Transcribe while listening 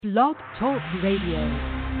Blog Talk Radio.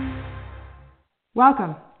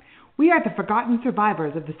 Welcome. We are the forgotten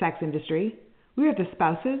survivors of the sex industry. We are the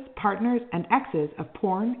spouses, partners, and exes of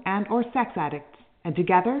porn and or sex addicts. And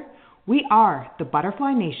together, we are the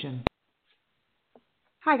Butterfly Nation.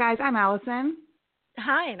 Hi guys, I'm Alison.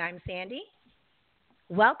 Hi, and I'm Sandy.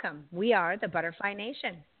 Welcome. We are the Butterfly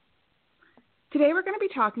Nation. Today we're going to be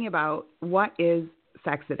talking about what is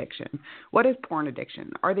sex addiction. What is porn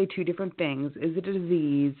addiction? Are they two different things? Is it a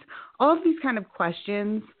disease? All of these kind of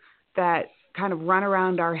questions that kind of run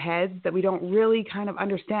around our heads that we don't really kind of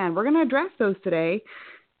understand. We're going to address those today,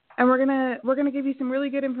 and we're going to give you some really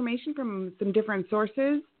good information from some different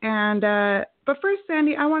sources. And but first,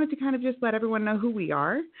 Sandy, I wanted to kind of just let everyone know who we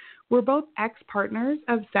are. We're both ex-partners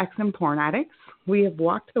of sex and porn addicts. We have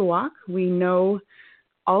walked the walk. We know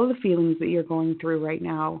all of the feelings that you're going through right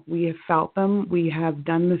now. We have felt them. We have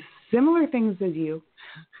done the similar things as you.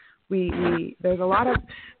 There's a lot of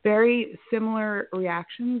very similar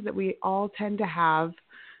reactions that we all tend to have,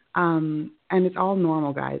 and it's all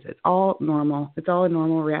normal, guys. It's all normal. It's all a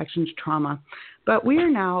normal reaction to trauma. But we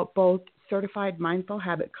are now both certified mindful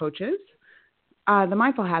habit coaches. The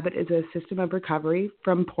Mindful Habit is a system of recovery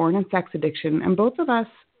from porn and sex addiction, and both of us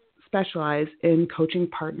specialize in coaching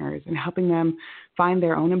partners and helping them find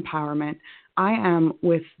their own empowerment. I am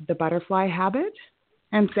with the Butterfly Habit.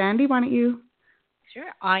 And Sandy, why don't you?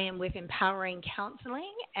 Sure. I am with Empowering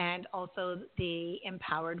Counseling and also the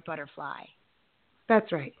Empowered Butterfly. That's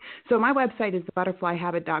right. So my website is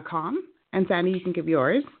thebutterflyhabit.com. And Sandy, you can give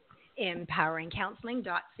yours.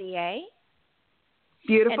 Empoweringcounseling.ca.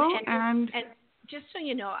 Beautiful. And just so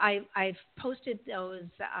you know, I've posted those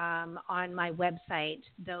on my website,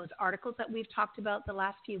 those articles that we've talked about the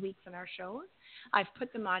last few weeks in our shows. I've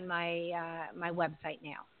put them on my my website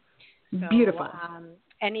now. So, beautiful.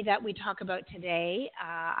 Any that we talk about today,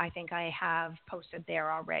 I think I have posted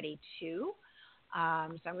there already too. So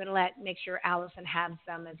I'm going to make sure Alison has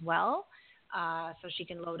them as well, so she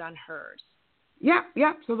can load on hers. Yeah.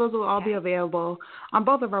 So those will all be available on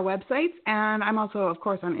both of our websites. And I'm also, of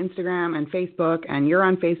course, on Instagram and Facebook. And you're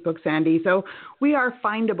on Facebook, Sandy. So we are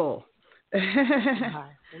findable. We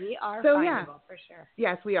are findable, for sure.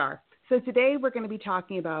 Yes, we are. So today we're going to be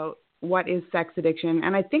talking about what is sex addiction.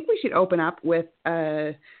 And I think we should open up with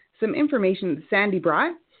some information that Sandy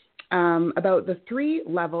brought about the 3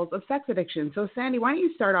 levels of sex addiction. So Sandy, why don't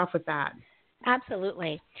you start off with that?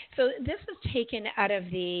 Absolutely. So this is taken out of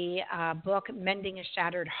the book Mending a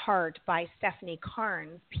Shattered Heart by Stephanie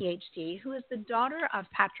Carnes, PhD, who is the daughter of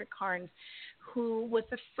Patrick Carnes, who was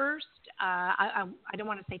the first, I don't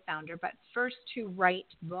want to say founder, but first to write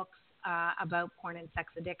books about porn and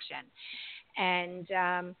sex addiction. And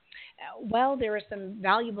while there is some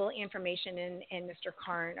valuable information in Mr.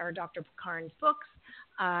 Carnes or Dr. Carnes' books,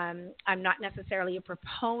 I'm not necessarily a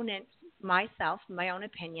proponent myself, my own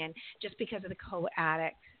opinion, just because of the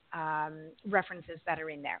co-addict references that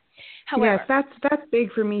are in there. However, yes, that's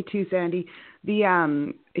big for me too, Sandy.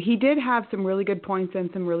 He did have some really good points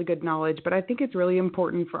and some really good knowledge, but I think it's really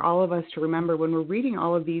important for all of us to remember when we're reading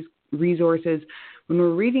all of these resources, when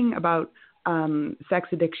we're reading about sex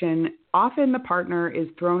addiction, often the partner is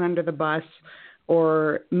thrown under the bus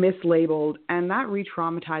or mislabeled, and that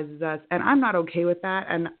re-traumatizes us. And I'm not okay with that.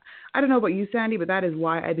 And I don't know about you, Sandy, but that is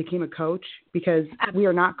why I became a coach, because we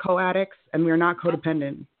are not co-addicts and we are not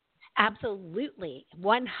codependent. Absolutely.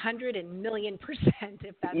 100,000,000%,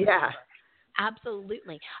 if that's yeah. True.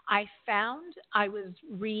 Absolutely. I found I was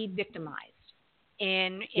re-victimized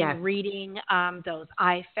in yes. reading those.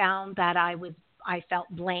 I found that I felt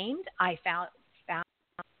blamed. I found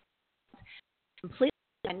completely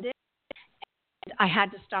offended. I had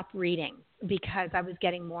to stop reading because I was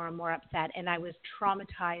getting more and more upset, and I was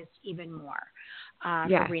traumatized even more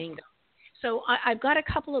for reading them. So I've got a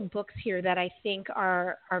couple of books here that I think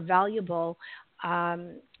are valuable.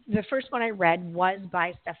 The first one I read was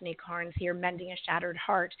by Stephanie Carnes here, Mending a Shattered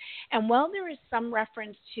Heart. And while there is some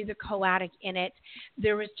reference to the co-addict in it,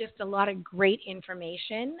 there was just a lot of great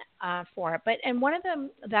information for it. And one of them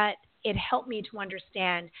that it helped me to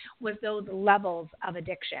understand was those levels of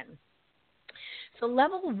addiction. So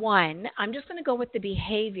level 1, I'm just going to go with the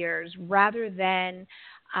behaviors rather than,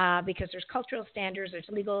 because there's cultural standards, there's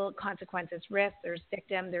legal consequences, risk, there's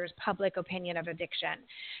victim, there's public opinion of addiction.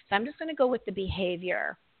 So I'm just going to go with the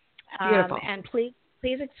behavior. And please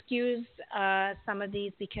excuse some of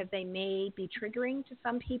these because they may be triggering to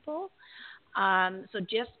some people. So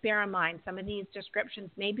just bear in mind, some of these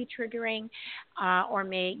descriptions may be triggering or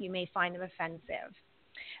you may find them offensive.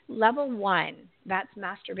 Level 1, that's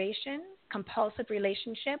masturbation, compulsive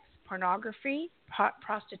relationships, pornography,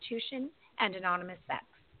 prostitution, and anonymous sex.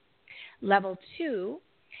 Level 2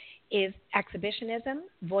 is exhibitionism,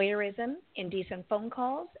 voyeurism, indecent phone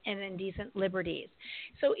calls, and indecent liberties.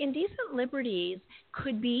 So indecent liberties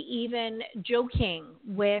could be even joking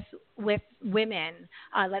with women.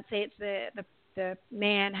 Let's say it's the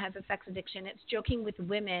man has a sex addiction. It's joking with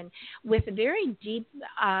women with a very deep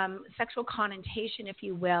sexual connotation, if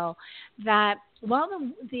you will, that while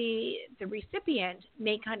the recipient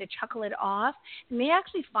may kind of chuckle it off, may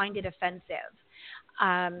actually find it offensive.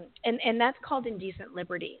 And that's called indecent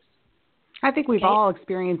liberties. I think we've all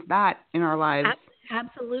experienced that in our lives.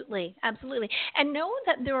 Absolutely, absolutely. And know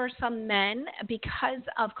that there are some men, because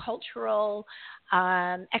of cultural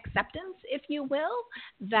acceptance, if you will,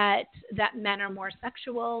 that men are more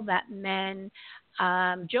sexual, that men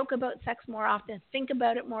joke about sex more often, think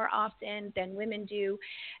about it more often than women do,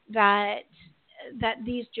 that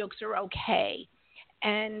these jokes are okay.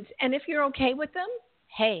 And if you're okay with them,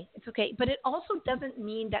 hey, it's okay. But it also doesn't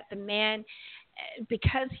mean that the man,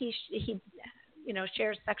 because he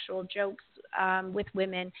shares sexual jokes with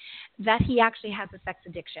women, that he actually has a sex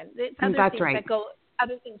addiction. It's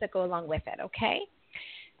other things that go along with it, okay?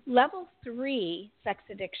 Level 3 sex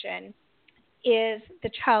addiction is the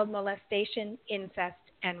child molestation, incest,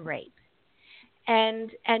 and rape.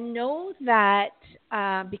 And know that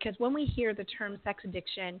because when we hear the term sex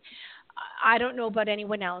addiction, I don't know about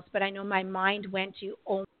anyone else, but I know my mind went to,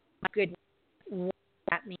 oh my goodness, what does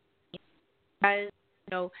that mean? Because,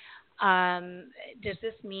 does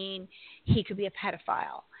this mean he could be a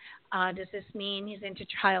pedophile? Does this mean he's into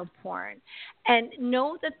child porn? And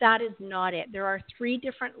know that is not it. There are 3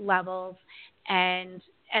 different levels, and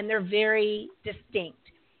they're very distinct.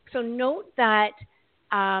 So note that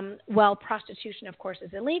while prostitution, of course,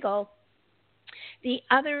 is illegal, the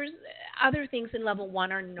other things in level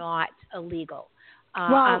 1 are not illegal,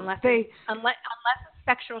 unless it's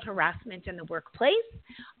sexual harassment in the workplace,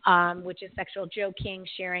 which is sexual joking,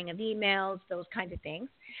 sharing of emails, those kinds of things.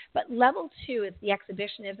 But level 2 is the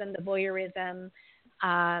exhibitionism, the voyeurism,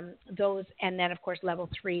 those, and then of course level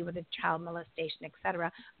 3 with the child molestation,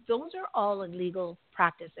 etc. Those are all illegal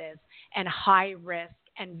practices and high risk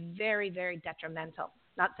and very, very detrimental.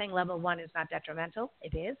 Not saying level 1 is not detrimental,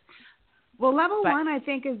 it is. Well, level 1 I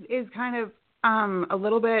think is kind of a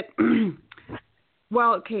little bit.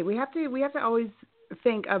 Well, okay, we have to always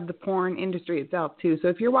think of the porn industry itself too. So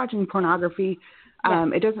if you're watching pornography,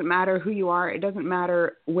 it doesn't matter who you are. It doesn't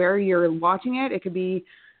matter where you're watching it. It could be,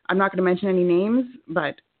 I'm not going to mention any names,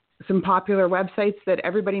 but some popular websites that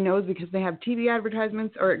everybody knows because they have TV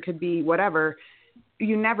advertisements, or it could be whatever.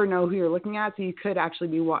 You never know who you're looking at, so you could actually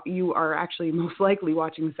you are actually most likely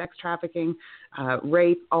watching sex trafficking,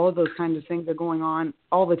 rape, all of those kinds of things are going on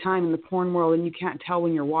all the time in the porn world, and you can't tell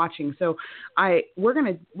when you're watching. So we're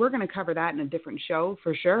gonna cover that in a different show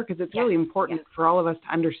for sure, because it's really important for all of us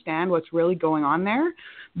to understand what's really going on there.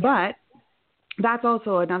 But that's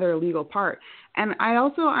also another illegal part. And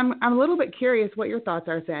I'm a little bit curious what your thoughts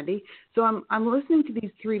are, Sandy. So I'm listening to these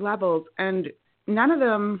 3 levels, and none of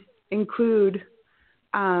them include.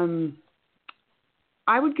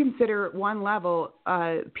 I would consider one level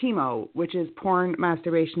PMO, which is porn,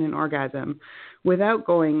 masturbation, and orgasm, without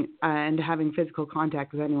going and having physical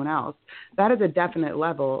contact with anyone else. That is a definite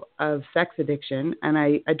level of sex addiction, and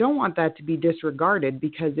I don't want that to be disregarded,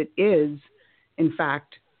 because it is, in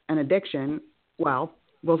fact, an addiction. Well,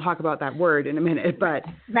 we'll talk about that word in a minute, but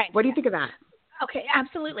what do you think of that? Okay,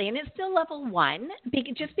 absolutely. And it's still level 1,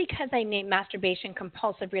 just because I named masturbation,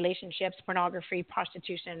 compulsive relationships, pornography,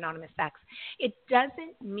 prostitution, anonymous sex. It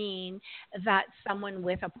doesn't mean that someone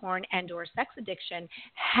with a porn and or sex addiction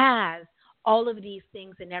has all of these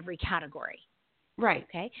things in every category. Right.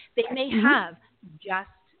 Okay. They may have just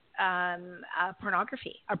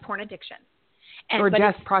pornography or porn addiction. Or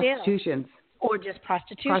just prostitution. Or just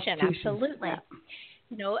prostitution, absolutely.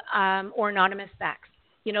 Yeah. Or anonymous sex.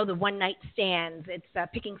 The one-night stands. It's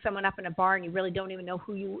picking someone up in a bar and you really don't even know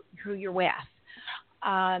who you're with.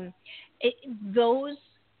 Those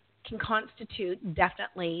can constitute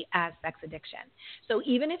definitely as sex addiction. So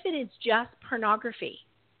even if it is just pornography,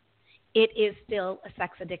 it is still a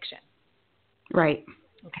sex addiction. Right.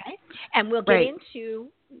 Okay. And we'll get into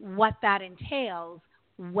what that entails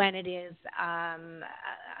when it is an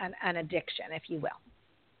addiction, if you will.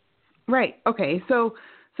 Right. Okay. So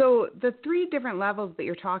the 3 different levels that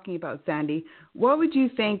you're talking about, Sandy, what would you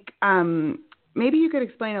think, maybe you could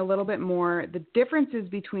explain a little bit more the differences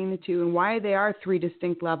between the 2 and why they are 3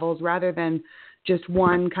 distinct levels rather than just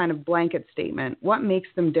one kind of blanket statement? What makes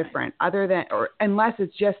them different unless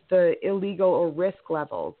it's just the illegal or risk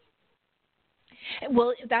levels?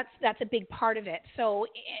 Well, that's a big part of it. So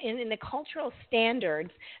in the cultural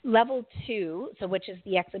standards, level 2, so which is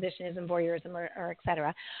the exhibitionism, voyeurism, or et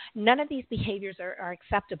cetera, none of these behaviors are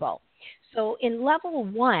acceptable. So in level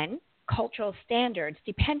 1, cultural standards,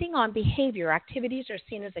 depending on behavior, activities are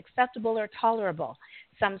seen as acceptable or tolerable.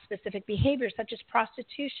 Some specific behaviors, such as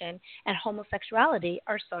prostitution and homosexuality,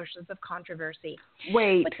 are sources of controversy.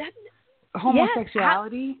 Wait. But that,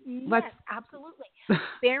 homosexuality? Yes, absolutely.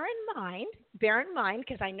 Bear in mind,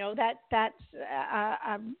 because I know that that's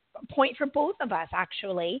a point for both of us,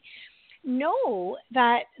 actually. Know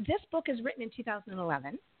that this book is written in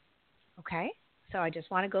 2011. Okay, so I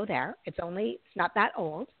just want to go there. It's not that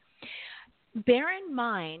old. Bear in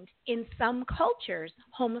mind, in some cultures,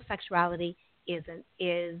 homosexuality is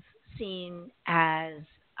seen as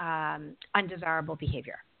undesirable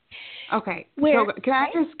behavior. Okay. So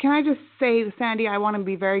can I just say, Sandy, I want to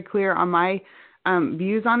be very clear on my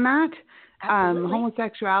views on that.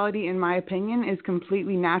 Homosexuality, in my opinion, is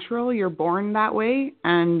completely natural. You're born that way,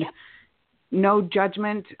 and no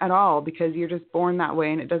judgment at all, because you're just born that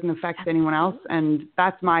way, and it doesn't affect anyone else. And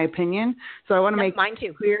that's my opinion. So I want to make mine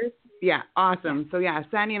too clear. Yeah, awesome. So yeah,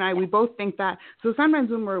 Sandy and I, we both think that. So sometimes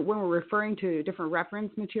when we're referring to different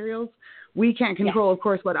reference materials, we can't control, of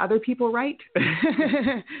course, what other people write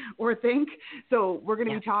or think. So we're going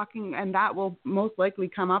to be talking, and that will most likely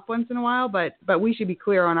come up once in a while. But we should be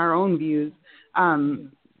clear on our own views,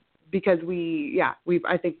 because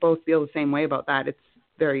I think both feel the same way about that. It's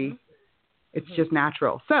very, it's just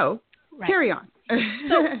natural. So carry on.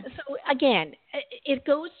 So again, it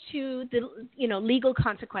goes to the legal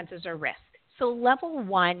consequences or risk. So level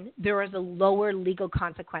 1, there is a lower legal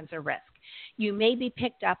consequence or risk. You may be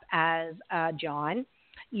picked up as John.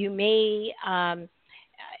 You may,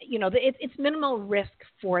 it's minimal risk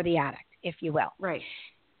for the addict, if you will. Right.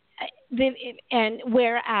 And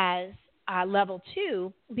whereas level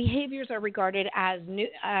 2, behaviors are regarded as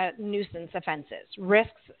nuisance offenses.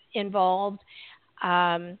 Risks involved.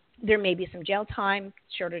 There may be some jail time,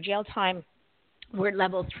 shorter jail time. We're at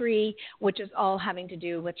level 3, which is all having to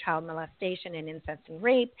do with child molestation and incest and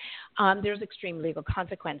rape. There's extreme legal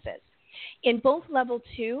consequences. In both level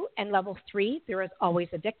 2 and level 3, there is always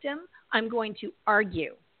a victim. I'm going to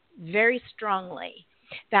argue very strongly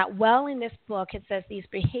that in this book it says these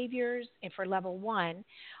behaviors for level 1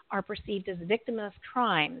 are perceived as victimless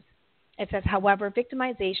crimes. It says, however,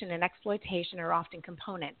 victimization and exploitation are often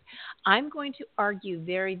components. I'm going to argue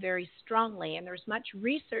very, very strongly, and there's much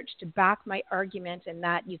research to back my argument, and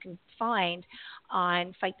that you can find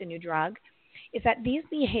on Fight the New Drug, is that these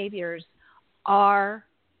behaviors are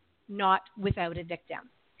not without a victim.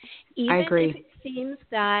 Even I agree. if it seems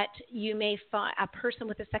that you may find a person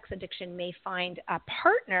with a sex addiction may find a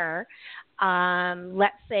partner,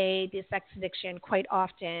 let's say the sex addiction quite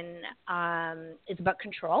often is about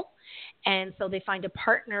control, and so they find a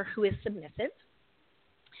partner who is submissive.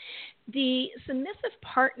 The submissive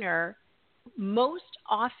partner most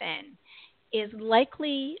often is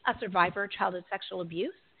likely a survivor of childhood sexual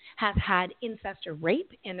abuse, has had incest or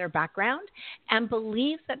rape in their background, and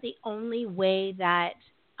believes that the only way that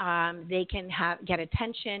they can get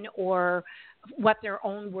attention or what their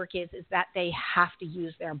own work is that they have to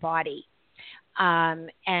use their body.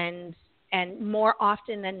 And more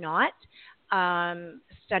often than not,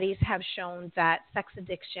 studies have shown that sex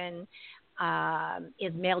addiction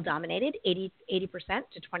is male-dominated, 80%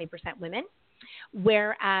 to 20% women,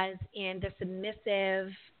 whereas in the submissive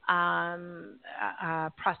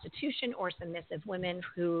prostitution or submissive women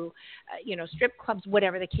who, strip clubs,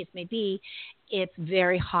 whatever the case may be, it's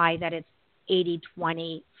very high that it's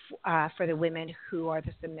 80-20 for the women who are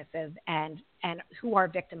the submissive and who are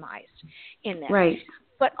victimized in this. Right.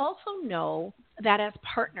 But also know that as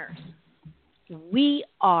partners, we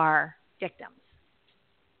are victims.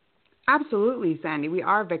 Absolutely, Sandy. We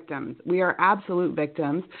are victims. We are absolute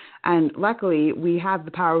victims. And luckily, we have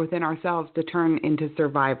the power within ourselves to turn into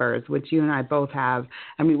survivors, which you and I both have.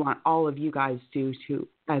 And we want all of you guys to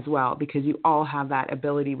as well, because you all have that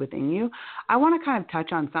ability within you. I want to kind of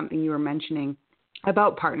touch on something you were mentioning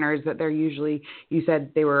about partners, that they're usually, you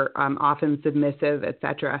said they were often submissive,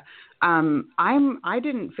 etc. I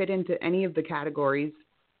didn't fit into any of the categories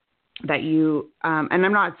that you, and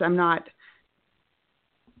I'm not.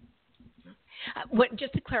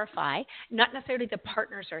 Just to clarify, not necessarily the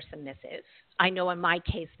partners are submissive. I know in my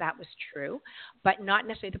case that was true, but not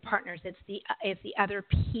necessarily the partners. It's the other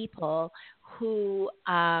people who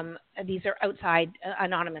these are outside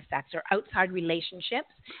anonymous sex or outside relationships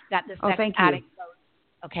that the sex addict goes.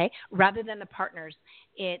 Okay, rather than the partners,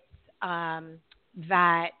 it's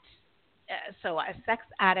that. So a sex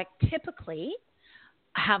addict typically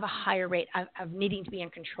have a higher rate of needing to be in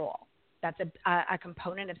control. That's a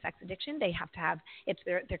component of sex addiction. They have to have, it's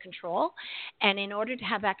their control. And in order to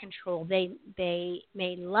have that control, they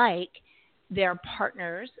may like their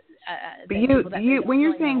partners. But when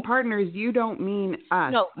you're saying partners, you don't mean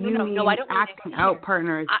us. No, I don't mean acting out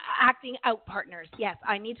partners. Acting out partners. Yes,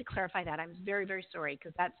 I need to clarify that. I'm very, very sorry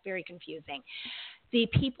because that's very confusing. The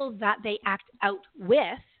people that they act out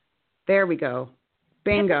with. There we go.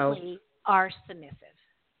 Bingo. Typically are submissive.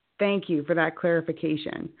 Thank you for that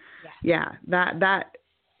clarification. Yes. Yeah,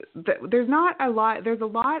 there's not a lot. There's a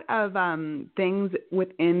lot of things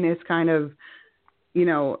within this kind of,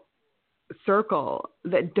 circle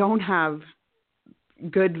that don't have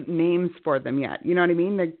good names for them yet. You know what I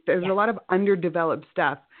mean? There's a lot of underdeveloped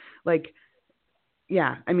stuff.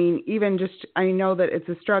 Even just, I know that it's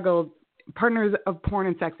a struggle. Partners of porn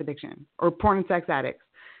and sex addiction or porn and sex addicts,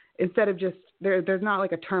 instead of just there's not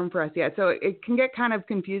like a term for us yet. So it can get kind of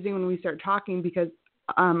confusing when we start talking because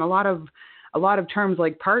a lot of terms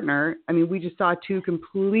like partner, we just saw two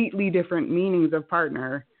completely different meanings of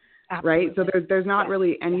partner. Absolutely. Right. So there's not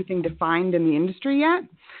really anything defined in the industry yet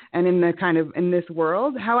and in this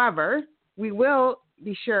world. However, we will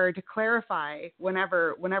be sure to clarify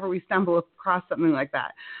whenever we stumble across something like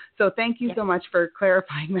that. So thank you so much for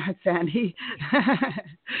clarifying that, Sandy.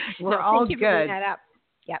 We're all good. Thank you for bringing that up.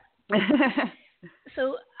 Yep.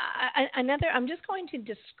 So I'm just going to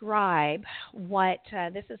describe what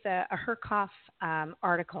this is a Herkoff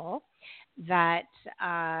article that,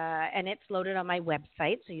 and it's loaded on my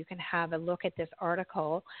website, so you can have a look at this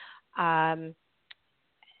article.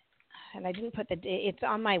 And I didn't put it's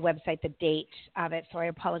on my website, the date of it, so I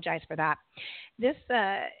apologize for that. This,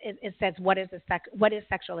 it says, what is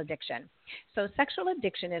sexual addiction? So sexual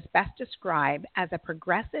addiction is best described as a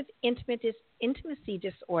progressive intimacy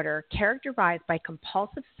disorder characterized by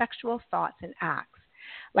compulsive sexual thoughts and acts.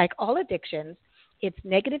 Like all addictions, its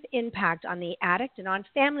negative impact on the addict and on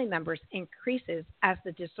family members increases as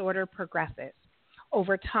the disorder progresses.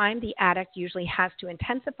 Over time, the addict usually has to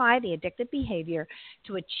intensify the addictive behavior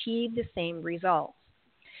to achieve the same results.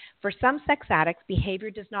 For some sex addicts, behavior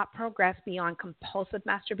does not progress beyond compulsive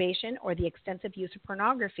masturbation or the extensive use of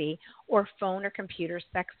pornography or phone or computer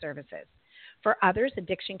sex services. For others,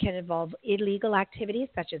 addiction can involve illegal activities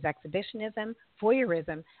such as exhibitionism,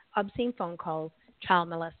 voyeurism, obscene phone calls, child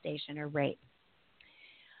molestation, or rape.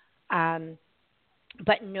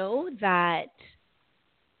 But know that,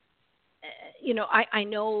 I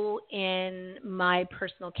know in my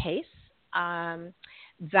personal case,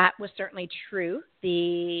 that was certainly true.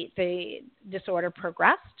 The disorder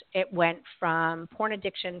progressed. It went from porn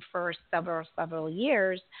addiction for several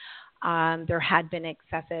years. There had been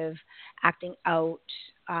excessive acting out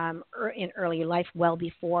in early life, well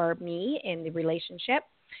before me in the relationship,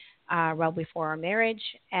 well before our marriage,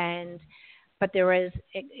 but there was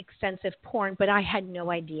extensive porn. But I had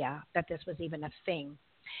no idea that this was even a thing.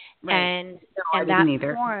 Right. And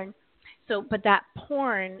that porn. But that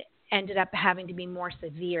porn ended up having to be more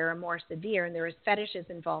severe, and there was fetishes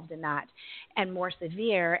involved in that, and more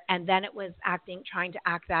severe. And then it was trying to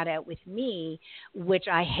act that out with me, which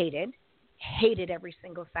I hated every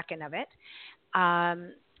single second of it.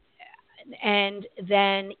 And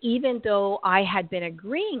then even though I had been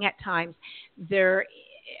agreeing at times,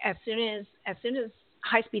 as soon as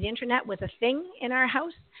high-speed internet was a thing in our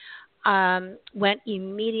house, went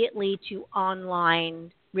immediately to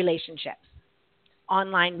online relationships.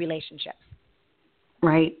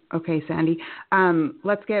 Right. Okay, Sandy. I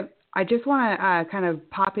just want to kind of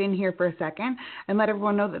pop in here for a second and let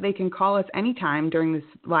everyone know that they can call us anytime during this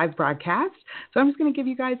live broadcast. So I'm just going to give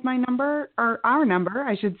you guys my number, or our number,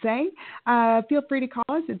 I should say. Feel free to call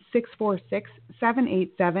us. It's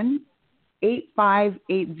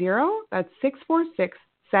 646-787-8580. That's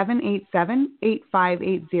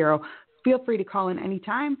 646-787-8580. Feel free to call in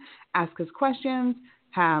anytime, ask us questions,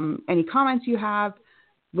 any comments you have.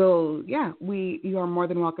 You are more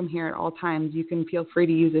than welcome here at all times. You can feel free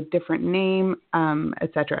to use a different name,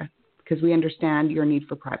 etc., because we understand your need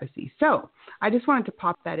for privacy. So I just wanted to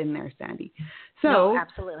pop that in there, Sandy. No,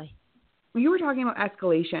 absolutely. You were talking about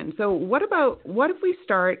escalation. So what if we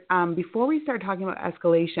start, before we start talking about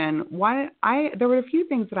escalation, there were a few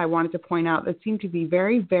things that I wanted to point out that seem to be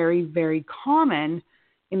very, very, very common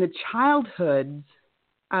in the childhoods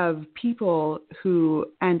of people who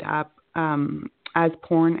end up as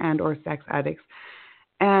porn and or sex addicts.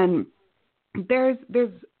 And there's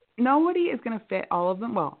nobody is going to fit all of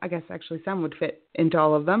them. Well, I guess actually some would fit into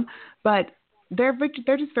all of them, but they're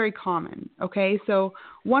just very common. Okay. So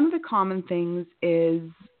one of the common things is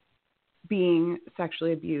being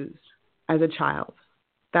sexually abused as a child.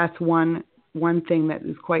 That's one one thing that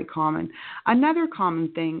is quite common. Another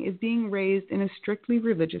common thing is being raised in a strictly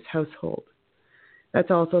religious household.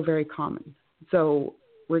 That's also very common. So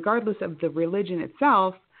regardless of the religion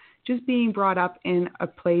itself, just being brought up in a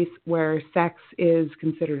place where sex is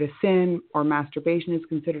considered a sin or masturbation is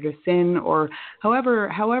considered a sin, or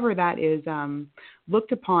however that is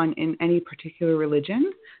looked upon in any particular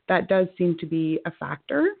religion, that does seem to be a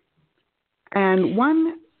factor. And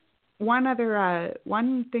one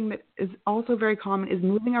thing that is also very common is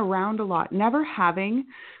moving around a lot, never having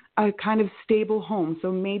a kind of stable home.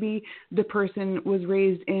 So maybe the person was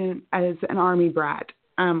raised in as an army brat,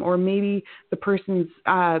 or maybe the person's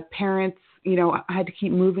parents, had to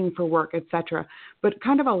keep moving for work, etc. But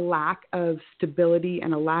kind of a lack of stability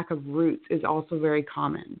and a lack of roots is also very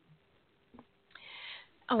common.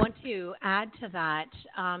 I want to add to that,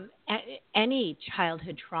 any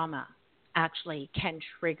childhood trauma actually can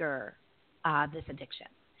trigger this addiction.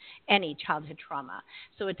 Any childhood trauma.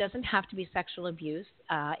 So it doesn't have to be sexual abuse.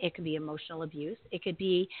 It could be emotional abuse. It could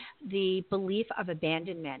be the belief of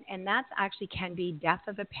abandonment. And that actually can be death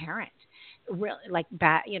of a parent, like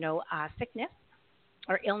sickness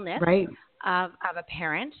or illness right. of a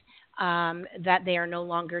parent, that they are no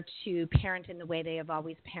longer to parent in the way they have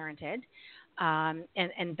always parented.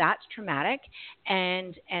 And that's traumatic.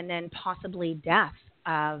 And then possibly death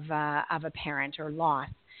of a parent or loss.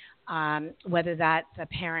 Whether that's a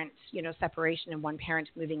parent's, separation and one parent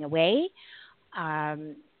moving away,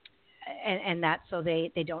 and that so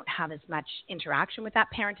they don't have as much interaction with that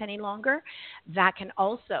parent any longer, that can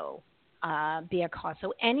also be a cause.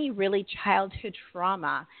 So any really childhood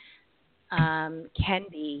trauma can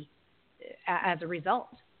be as a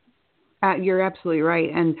result. You're absolutely right,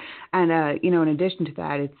 and in addition to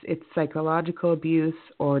that, it's psychological abuse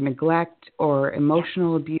or neglect or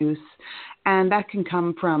emotional abuse, and that can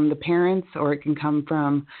come from the parents or it can come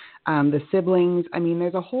from the siblings. I mean,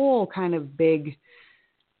 there's a whole kind of big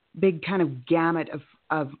kind of gamut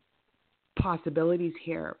of possibilities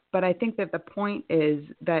here. But I think that the point is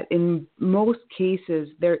that in most cases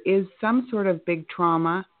there is some sort of big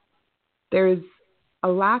trauma. There's a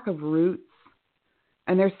lack of roots.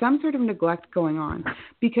 And there's some sort of neglect going on,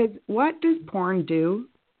 because what does porn do?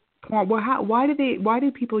 Why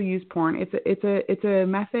do people use porn? It's a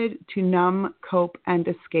method to numb, cope, and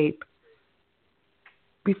escape.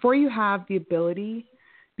 Before you have the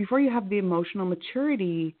emotional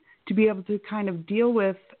maturity to be able to kind of deal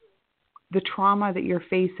with the trauma that you're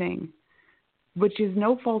facing, which is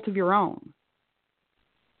no fault of your own,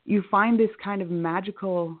 you find this kind of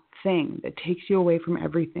magical thing that takes you away from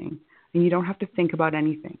everything. And you don't have to think about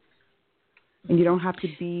anything. And you don't have to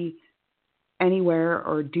be anywhere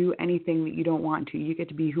or do anything that you don't want to. You get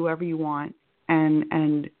to be whoever you want.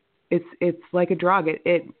 And it's like a drug.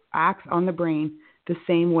 It acts on the brain the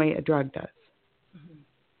same way a drug does. Mm-hmm.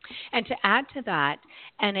 And to add to that,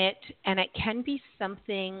 and it can be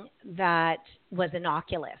something that was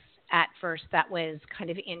innocuous at first, that was kind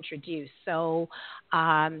of introduced. So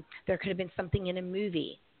there could have been something in a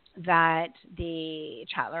movie that the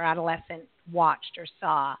child or adolescent watched or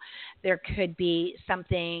saw. There could be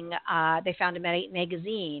something they found in a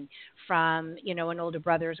magazine from, an older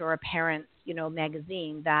brother's or a parent's,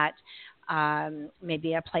 magazine that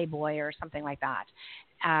maybe a Playboy or something like that.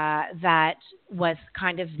 That was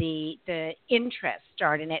kind of the interest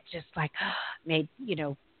started, and it just like made,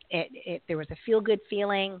 there was a feel-good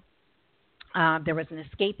feeling. There was an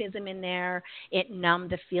escapism in there. It numbed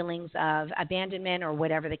the feelings of abandonment or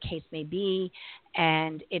whatever the case may be,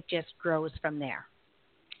 and it just grows from there.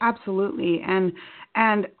 Absolutely. And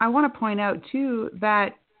I want to point out, too,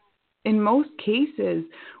 that in most cases,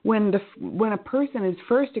 when a person is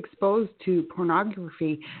first exposed to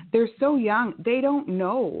pornography, they're so young, they don't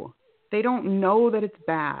know. They don't know that it's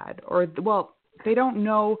bad, or, they don't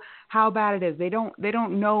know how bad it is. They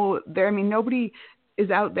don't know. Nobody is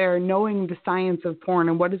out there knowing the science of porn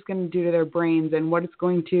and what it's going to do to their brains and how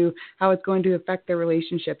it's going to affect their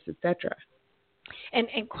relationships, etc. And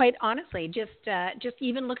quite honestly, just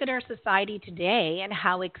even look at our society today and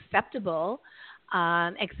how accepted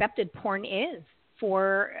porn is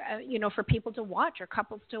for people to watch or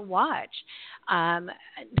couples to watch.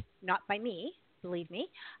 Not by me, believe me.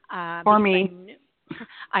 Or me.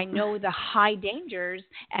 I know the high dangers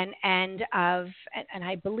and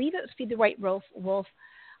I believe it was Feed the White Wolf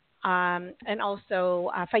and also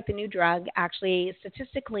Fight the New Drug. Actually,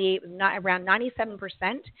 statistically, around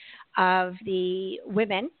 97% of the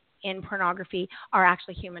women in pornography are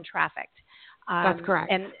actually human trafficked. That's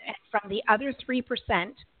correct. And from the other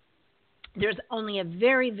 3%, There's only a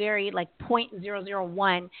very, very like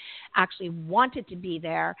 0.001 actually wanted to be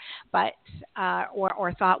there, but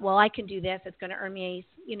or thought, well, I can do this. It's going to earn me,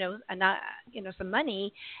 some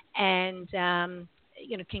money, and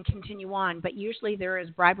can continue on. But usually there is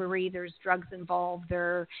bribery, there's drugs involved,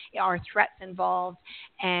 there are threats involved,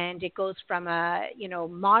 and it goes from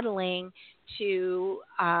modeling to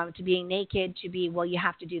being naked to be, well, you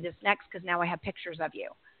have to do this next because now I have pictures of you.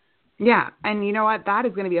 Yeah, and you know what? That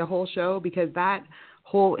is going to be a whole show, because that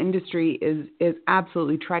whole industry is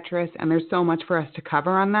absolutely treacherous, and there's so much for us to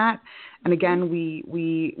cover on that. And again,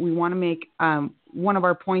 we want to make one of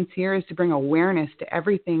our points here is to bring awareness to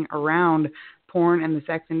everything around porn and the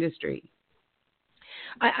sex industry.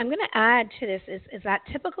 I'm going to add to this is that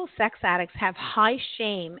typical sex addicts have high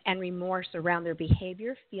shame and remorse around their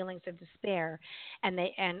behavior, feelings of despair, and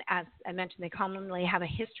as I mentioned, they commonly have a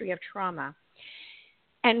history of trauma.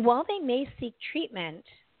 And while they may seek treatment,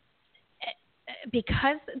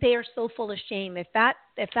 because they are so full of shame, if that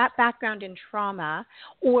background in trauma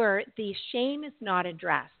or the shame is not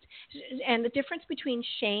addressed, and the difference between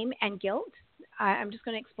shame and guilt, I'm just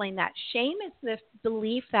going to explain that. Shame is the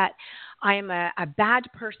belief that I am a bad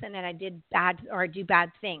person and I did bad or I do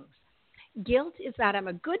bad things. Guilt is that I'm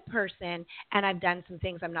a good person and I've done some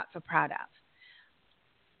things I'm not so proud of.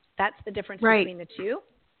 That's the difference between the two.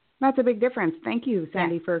 That's a big difference. Thank you,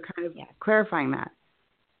 Sandy, for kind of clarifying that.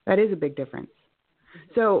 That is a big difference.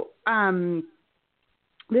 Mm-hmm. So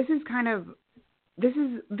this is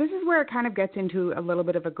where it kind of gets into a little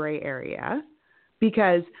bit of a gray area,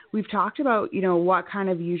 because we've talked about, what kind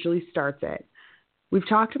of usually starts it. We've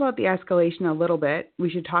talked about the escalation a little bit.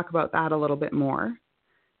 We should talk about that a little bit more.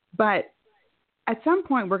 But at some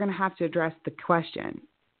point, we're going to have to address the question,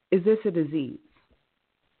 is this a disease?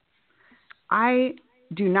 I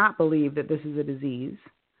do not believe that this is a disease,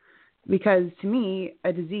 because to me,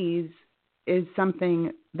 a disease is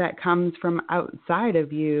something that comes from outside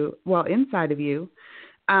of you, inside of you.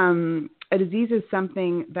 A disease is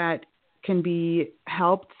something that can be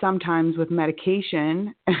helped sometimes with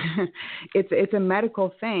medication. It's a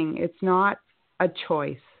medical thing. It's not a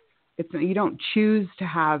choice. You don't choose to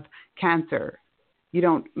have cancer. You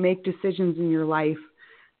don't make decisions in your life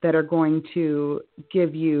that are going to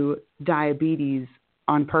give you diabetes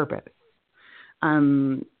on purpose.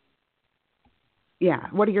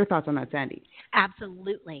 What are your thoughts on that, Sandy?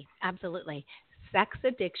 Absolutely. Sex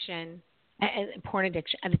addiction, porn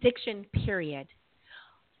addiction, addiction, period,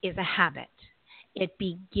 is a habit. It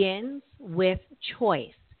begins with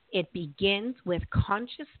choice. It begins with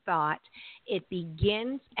conscious thought. It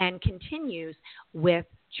begins and continues with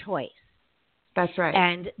choice. That's right.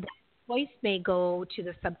 And that choice may go to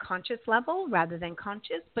the subconscious level rather than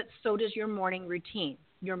conscious, but so does your morning routine.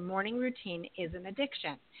 Your morning routine is an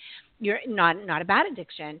addiction. You're not a bad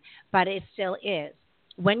addiction, but it still is.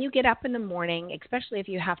 When you get up in the morning, especially if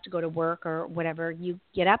you have to go to work or whatever, you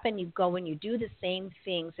get up and you go and you do the same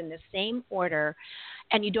things in the same order,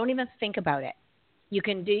 and you don't even think about it. You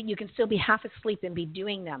can still be half asleep and be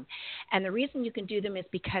doing them. And the reason you can do them is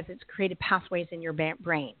because it's created pathways in your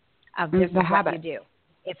brain of this is what you do.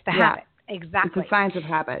 It's the habit. Exactly. It's the science of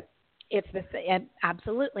habit.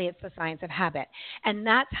 Absolutely, it's the science of habit, and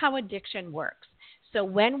that's how addiction works. So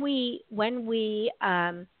when we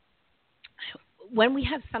have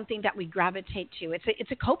something that we gravitate to,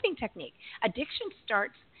 it's a coping technique. Addiction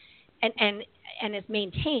starts and is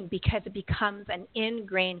maintained because it becomes an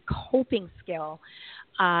ingrained coping skill,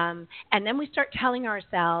 and then we start telling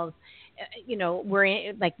ourselves,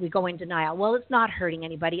 we go in denial. Well, it's not hurting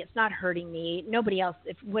anybody. It's not hurting me. Nobody else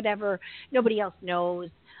knows.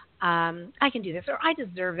 I can do this, or I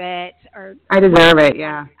deserve it, or I deserve it.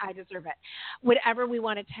 Yeah, I deserve it. Whatever we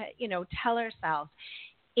want to, tell ourselves,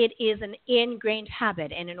 it is an ingrained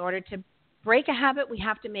habit, and in order to break a habit, we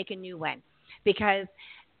have to make a new one, because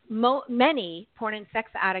many porn and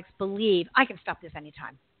sex addicts believe I can stop this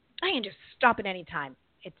anytime. I can just stop it anytime.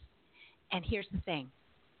 And here's the thing: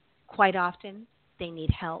 quite often they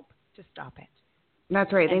need help to stop it.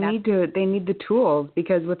 That's right. They need the tools,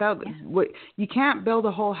 because without you can't build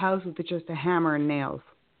a whole house with just a hammer and nails.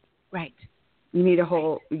 Right. You need a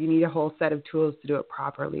whole set of tools to do it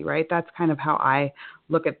properly, right? That's kind of how I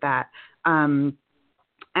look at that. And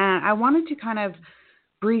I wanted to kind of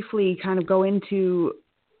briefly go into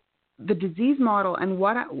the disease model and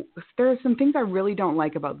there are some things I really don't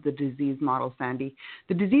like about the disease model, Sandy.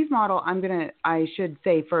 The disease model, I should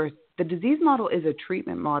say first, the disease model is a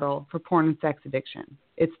treatment model for porn and sex addiction.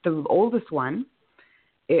 It's the oldest one.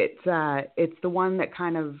 It's the one that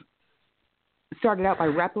kind of started out by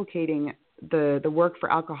replicating the work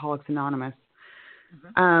for Alcoholics Anonymous.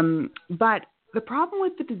 Mm-hmm. But the problem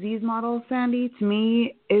with the disease model, Sandy, to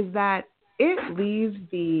me, is that it leaves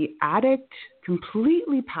the addict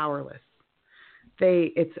completely powerless.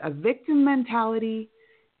 It's a victim mentality.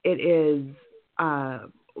 It is,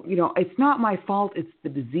 it's not my fault. It's the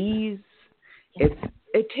disease.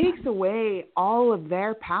 It takes away all of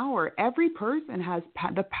their power. Every person has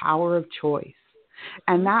the power of choice,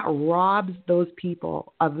 and that robs those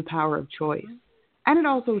people of the power of choice. And it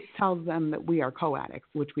also tells them that we are co-addicts,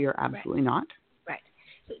 which we are absolutely not. Right.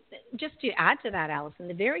 So just to add to that, Alison,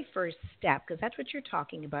 the very first step, because that's what you're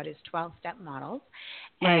talking about, is 12-step models.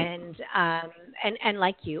 Right. And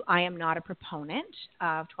like you, I am not a proponent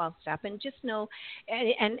of 12-step. And just know,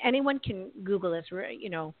 and anyone can Google this,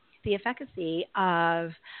 the efficacy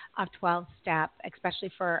of 12-step,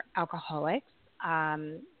 especially for alcoholics,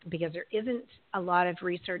 because there isn't a lot of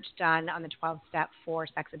research done on the 12-step for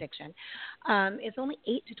sex addiction. It's only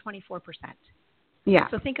 8 to 24%. Yeah.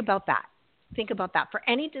 So think about that. For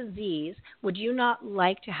any disease, would you not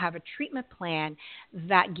like to have a treatment plan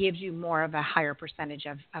that gives you more of a higher percentage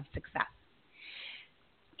of success?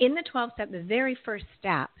 In the 12-step, the very first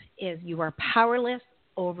step is you are powerless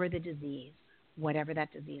over the disease, whatever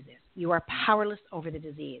that disease is. You are powerless over the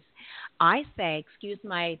disease. I say, excuse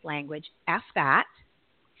my language, F that.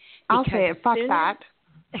 I'll say it, fuck that.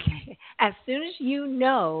 As soon as you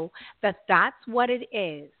know that that's what it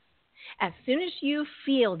is, as soon as you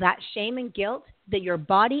feel that shame and guilt, that your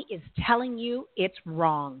body is telling you it's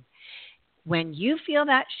wrong. When you feel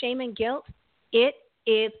that shame and guilt, it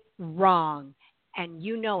is wrong. And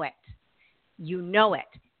you know it.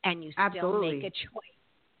 And you still make a choice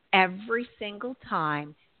every single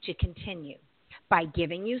time to continue by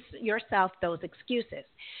giving yourself those excuses.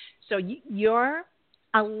 So you're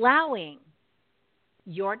allowing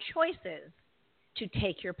your choices to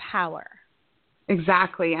take your power.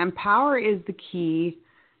 Exactly. And power is the key,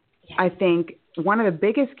 yes. I think, one of the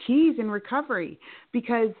biggest keys in recovery,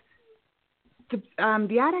 because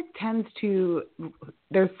the addict tends to,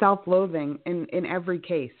 there's self-loathing in every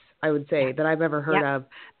case, I would say, that I've ever heard of.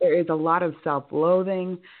 There is a lot of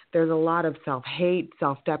self-loathing. There's a lot of self-hate.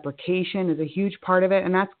 Self-deprecation is a huge part of it.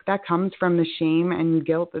 And that comes from the shame and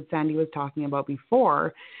guilt that Sandy was talking about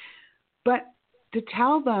before. But to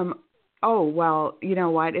tell them, oh, well, you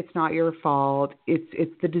know what? It's not your fault.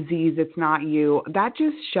 It's the disease. It's not you. That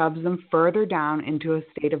just shoves them further down into a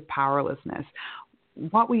state of powerlessness.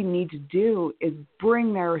 What we need to do is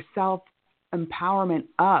bring their self-empowerment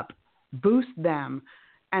up, boost them,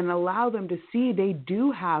 and allow them to see they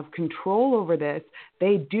do have control over this.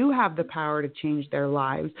 They do have the power to change their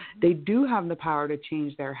lives. They do have the power to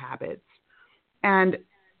change their habits. And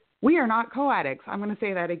we are not co-addicts. I'm going to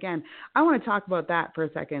say that again. I want to talk about that for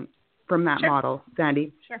a second from that model,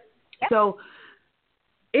 Sandy. Sure. Yep. So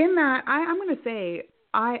in that, I'm going to say,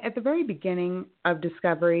 at the very beginning of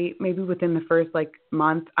discovery, maybe within the first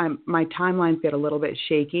month, my timelines get a little bit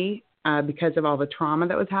shaky because of all the trauma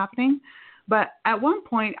that was happening. But at one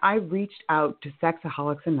point, I reached out to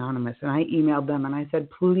Sexaholics Anonymous, and I emailed them, and I said,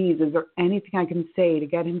 please, is there anything I can say to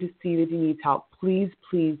get him to see that he needs help? Please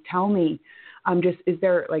tell me. Is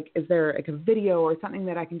there a video or something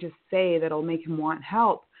that I can just say that'll make him want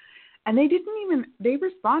help? And they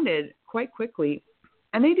responded quite quickly,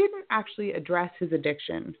 and they didn't actually address his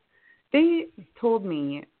addiction. They told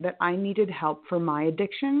me that I needed help for my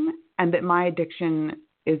addiction, and that my addiction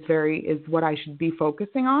is what I should be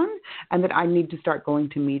focusing on, and that I need to start going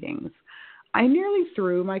to meetings. I nearly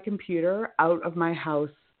threw my computer out of my house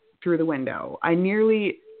through the window.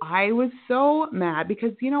 I was so mad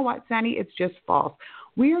because you know what, Sandy, it's just false.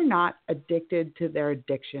 We are not addicted to their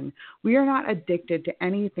addiction. We are not addicted to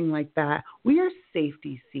anything like that. We are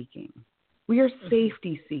safety seeking.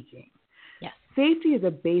 Yes. Safety is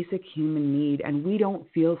a basic human need, and we don't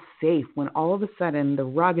feel safe when all of a sudden the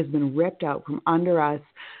rug has been ripped out from under us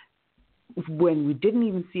when we didn't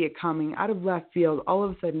even see it coming out of left field. All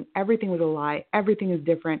of a sudden, everything was a lie. Everything is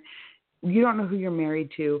different. You don't know who you're married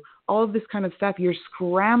to. All of this kind of stuff. You're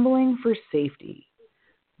scrambling for safety.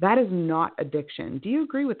 That is not addiction. Do you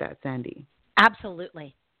agree with that, Sandy?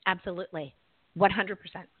 Absolutely. 100%.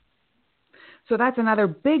 So that's another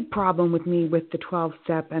big problem with me with the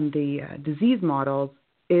 12-step and the disease models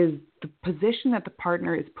is the position that the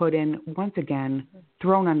partner is put in, once again,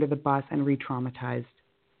 thrown under the bus and re-traumatized.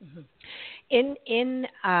 In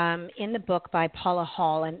the book by Paula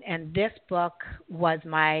Hall, and this book was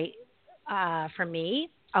for me,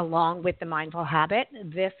 along with The Mindful Habit,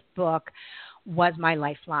 this book was my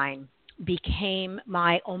lifeline, became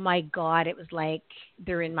my, oh my God, it was like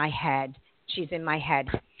they're in my head. She's in my head.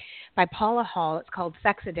 by Paula Hall. It's called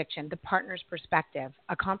Sex Addiction, The Partner's Perspective,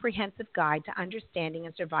 a comprehensive guide to understanding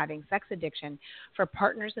and surviving sex addiction for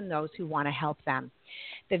partners and those who want to help them.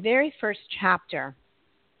 The very first chapter,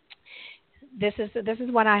 this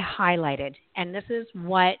is what I highlighted, and this is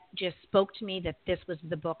what just spoke to me that this was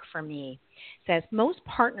the book for me. It says, most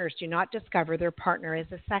partners do not discover their partner is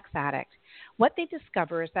a sex addict. What they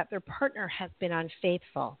discover is that their partner has been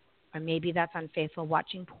unfaithful, or maybe that's unfaithful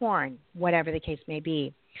watching porn, whatever the case may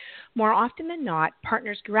be. More often than not,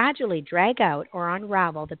 partners gradually drag out or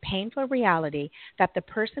unravel the painful reality that the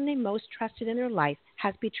person they most trusted in their life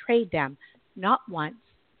has betrayed them, not once,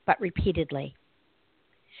 but repeatedly.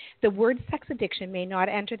 The word sex addiction may not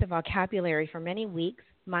enter the vocabulary for many weeks,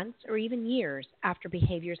 months, or even years after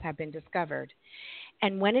behaviors have been discovered.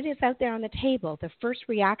 And when it is out there on the table, the first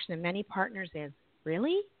reaction of many partners is,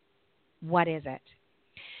 really? What is it?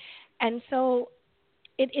 And so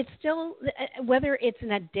it's still, whether it's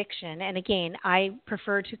an addiction, and again, I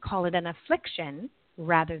prefer to call it an affliction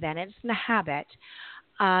rather than it's a habit,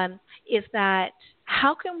 is that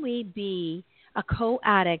how can we be a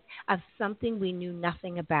co-addict of something we knew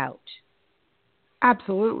nothing about?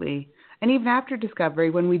 Absolutely. And even after discovery,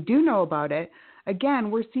 when we do know about it, again,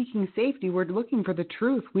 we're seeking safety. We're looking for the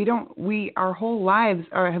truth. Our whole lives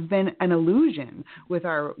have been an illusion with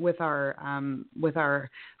our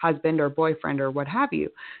husband or boyfriend or what have you.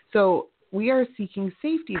 So we are seeking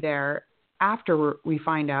safety there after we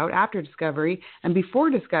find out, after discovery, and before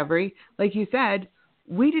discovery, like you said,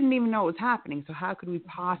 we didn't even know it was happening. So how could we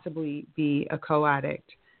possibly be a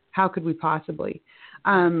co-addict? How could we possibly?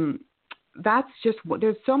 That's just,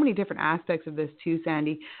 there's so many different aspects of this too,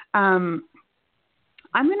 Sandy. I'm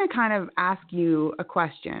going to kind of ask you a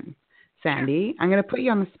question, Sandy. I'm going to put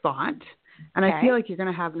you on the spot, and I feel like you're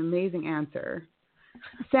going to have an amazing answer.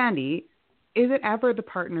 Sandy, is it ever the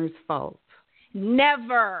partner's fault?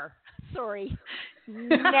 Never. Sorry.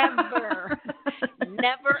 Never.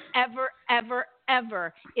 Never, ever, ever,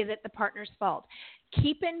 ever is it the partner's fault.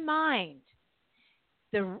 Keep in mind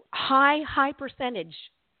the high percentage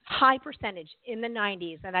in the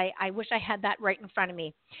 90s, and I wish I had that right in front of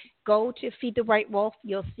me. Go to Feed the White Wolf,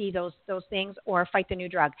 you'll see those things, or Fight the New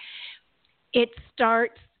Drug. It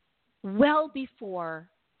starts well before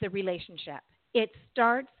the relationship. It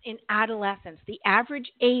starts in adolescence. The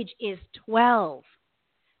average age is 12.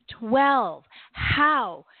 12.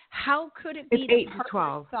 How could it be it's 8 the to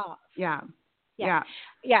 12? Fault? Yeah.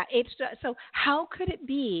 So how could it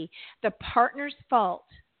be the partner's fault?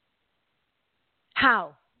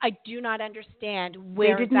 How? I do not understand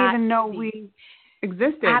where they didn't even know we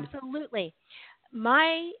existed. Absolutely.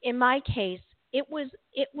 In my case, it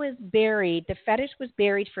was buried. The fetish was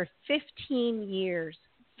buried for 15 years.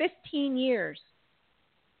 15 years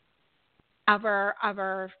of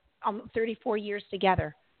our 34 years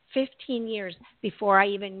together. 15 years before I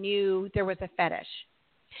even knew there was a fetish.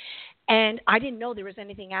 And I didn't know there was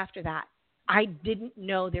anything after that. I didn't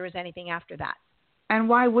know there was anything after that. And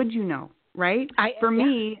why would you know, right? For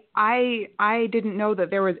me, I didn't know that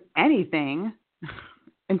there was anything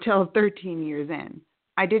until 13 years in.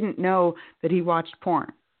 I didn't know that he watched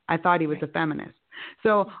porn. I thought he was a feminist.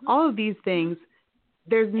 So all of these things,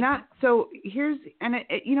 there's not, so here's, and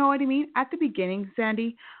you know what I mean? At the beginning,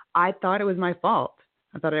 Sandy, I thought it was my fault.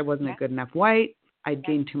 I thought I wasn't a good enough wife. I'd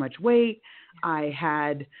gained too much weight. I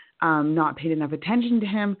had not paid enough attention to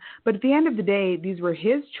him. But at the end of the day, these were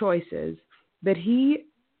his choices that he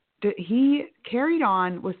carried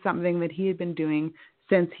on with something that he had been doing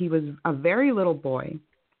since he was a very little boy,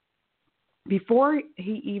 before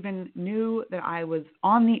he even knew that I was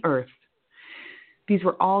on the earth. These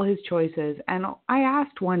were all his choices. And I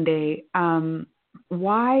asked one day,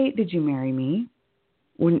 why did you marry me?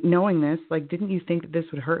 Knowing this, like, didn't you think that this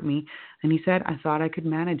would hurt me? And he said, I thought I could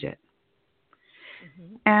manage it.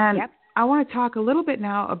 Mm-hmm. And I want to talk a little bit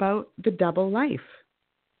now about the double life.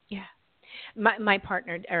 Yeah. My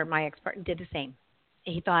partner, or my ex-partner, did the same.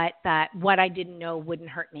 He thought that what I didn't know wouldn't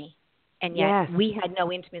hurt me. And yet we had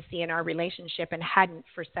no intimacy in our relationship and hadn't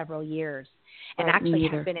for several years. And actually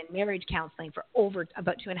had been in marriage counseling for over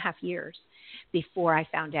about 2.5 years before I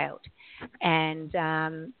found out. And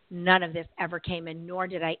none of this ever came in, nor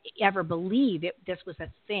did I ever believe this was a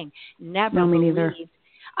thing. Never believed. Neither.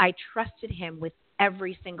 I trusted him with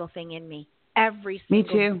every single thing in me, every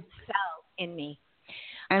single cell in me.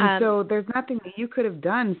 And so there's nothing that you could have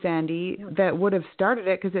done, Sandy, that would have started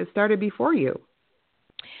it, because it started before you.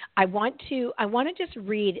 I want to just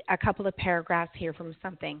read a couple of paragraphs here from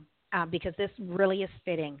something, because this really is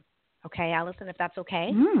fitting. Okay, Alison, if that's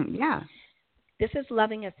okay? Yeah. This is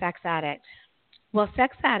Loving a Sex Addict. While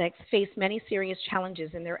sex addicts face many serious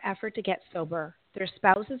challenges in their effort to get sober, their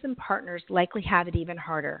spouses and partners likely have it even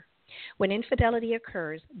harder. When infidelity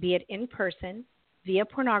occurs, be it in person, via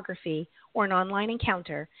pornography, or an online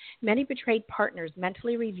encounter, many betrayed partners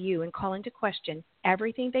mentally review and call into question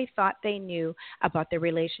everything they thought they knew about their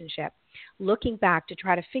relationship, looking back to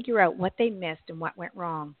try to figure out what they missed and what went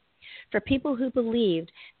wrong. For people who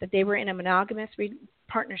believed that they were in a monogamous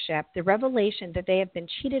partnership, the revelation that they have been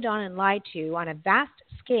cheated on and lied to on a vast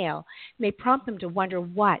scale may prompt them to wonder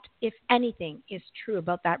what, if anything, is true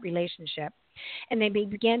about that relationship. And they may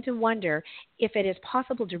begin to wonder if it is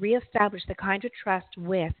possible to reestablish the kind of trust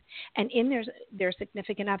with and in their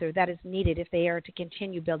significant other that is needed if they are to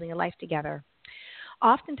continue building a life together.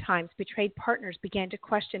 Oftentimes, betrayed partners begin to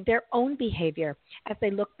question their own behavior as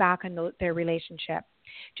they look back on their relationship.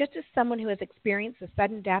 Just as someone who has experienced the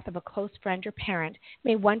sudden death of a close friend or parent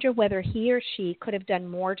may wonder whether he or she could have done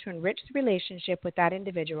more to enrich the relationship with that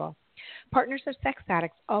individual, partners of sex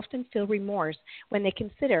addicts often feel remorse when they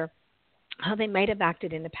consider how they might have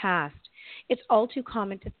acted in the past. It's all too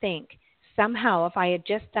common to think, somehow if I had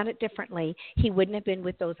just done it differently, he wouldn't have been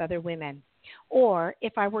with those other women. Or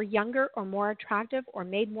if I were younger or more attractive or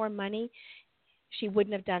made more money, she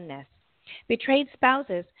wouldn't have done this. Betrayed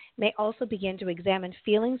spouses may also begin to examine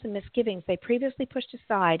feelings and misgivings they previously pushed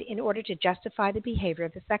aside in order to justify the behavior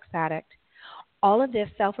of the sex addict. All of this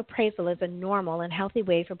self-appraisal is a normal and healthy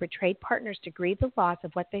way for betrayed partners to grieve the loss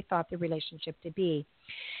of what they thought the relationship to be.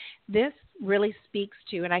 This really speaks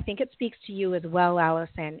to, and I think it speaks to you as well,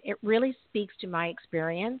 Alison, it really speaks to my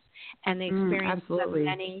experience and the experience of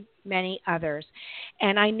many, many others.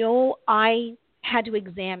 And I know I had to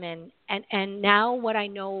examine, and now what I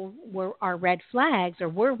know are red flags, or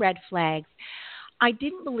were red flags. I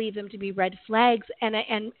didn't believe them to be red flags, and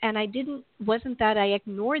I wasn't that I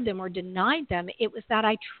ignored them or denied them. It was that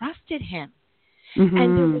I trusted him. Mm-hmm.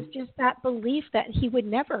 And there was just that belief that he would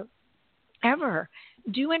never, ever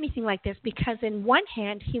do anything like this, because in one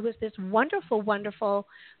hand, he was this wonderful, wonderful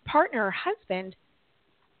partner or husband.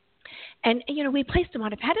 And, we placed him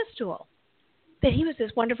on a pedestal, that he was this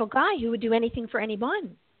wonderful guy who would do anything for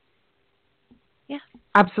anyone. Yeah.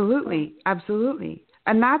 Absolutely. Absolutely.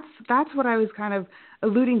 And that's what I was kind of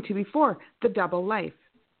alluding to before, the double life.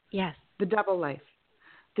 Yes. The double life.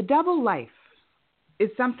 The double life is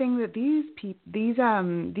something that these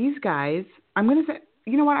guys, I'm going to say,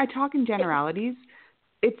 you know what, I talk in generalities.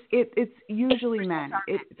 It's usually men.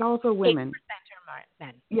 It's also women. 80% are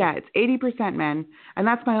men. Yeah, it's 80% men, and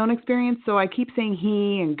that's my own experience. So I keep saying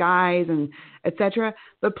he and guys and etc.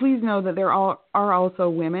 But please know that there are also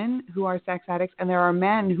women who are sex addicts, and there are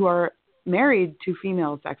men who are married to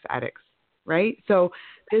female sex addicts, right? So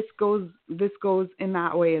this goes in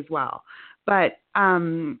that way as well. But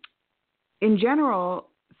in general,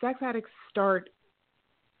 sex addicts start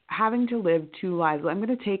having to live two lives. I'm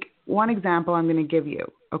going to take one example I'm going to give you,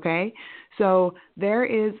 okay? So there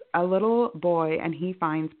is a little boy, and he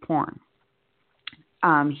finds porn.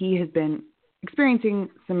 He has been experiencing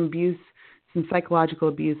some abuse, some psychological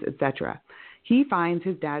abuse, etc. He finds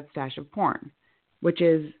his dad's stash of porn, which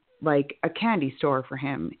is like a candy store for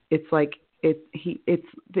him. It's like it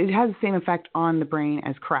has the same effect on the brain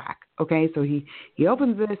as crack. Okay, so he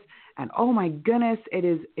opens this, and oh my goodness, it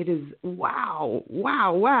is wow.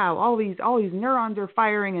 All these neurons are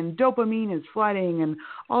firing, and dopamine is flooding, and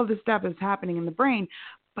all this stuff is happening in the brain.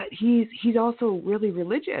 But he's also really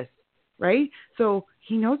religious, right? So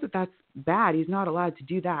he knows that that's bad. He's not allowed to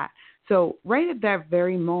do that. So right at that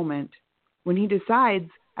very moment, when he decides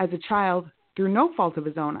as a child, through no fault of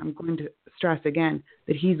his own, I'm going to stress again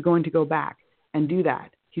that he's going to go back and do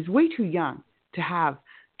that. He's way too young to have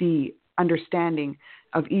the understanding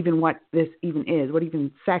of even what this even is, what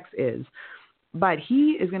even sex is. But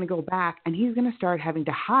he is going to go back, and he's going to start having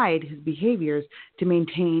to hide his behaviors to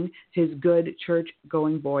maintain his good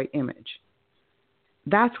church-going boy image.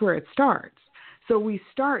 That's where it starts. So we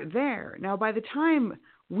start there. Now, by the time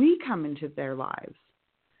we come into their lives,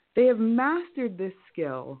 they have mastered this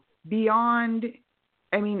skill beyond,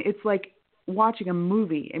 it's like watching a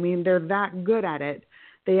movie. They're that good at it.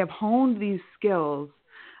 They have honed these skills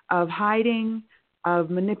of hiding,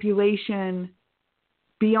 of manipulation,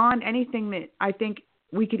 beyond anything that I think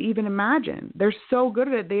we could even imagine. They're so good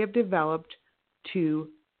at it. They have developed two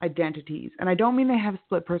identities. And I don't mean they have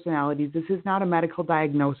split personalities. This is not a medical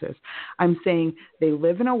diagnosis. I'm saying they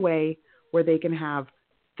live in a way where they can have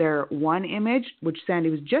their one image, which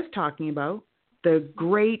Sandy was just talking about, the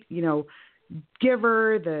great,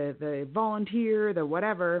 giver, the volunteer, the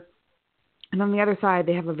whatever. And on the other side,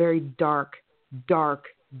 they have a very dark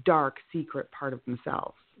secret part of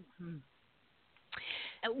themselves. Mm-hmm.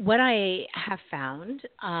 What I have found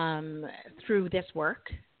through this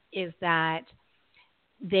work is that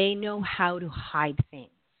they know how to hide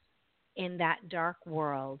things in that dark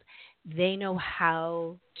world. They know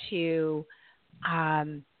how to,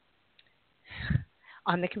 on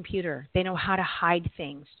the computer, they know how to hide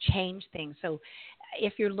things, change things. So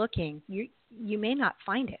if you're looking, you may not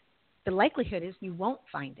find it. The likelihood is you won't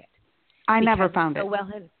find it. I never found it. Well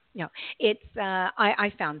hidden. No, it's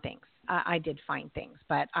I found things. I did find things,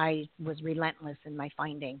 but I was relentless in my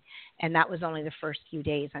finding, and that was only the first few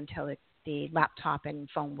days until the laptop and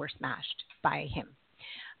phone were smashed by him.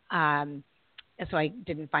 So I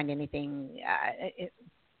didn't find anything.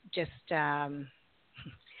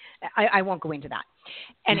 I won't go into that.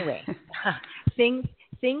 Anyway, things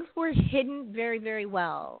were hidden very, very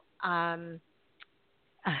well.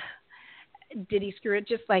 Did he screw it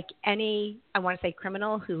just like any, I want to say,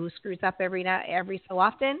 criminal who screws up every so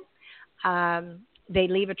often? They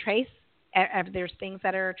leave a trace. There's things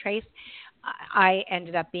that are a trace. I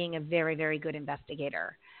ended up being a very, very good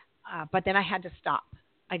investigator. But then I had to stop.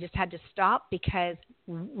 I just had to stop because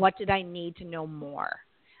what did I need to know more?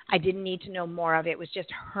 I didn't need to know more of it. It was just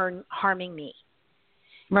harming me.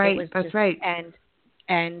 Right, that's right.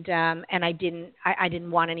 And I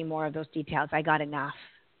didn't want any more of those details. I got enough.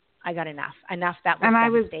 Enough that was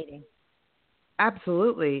devastating.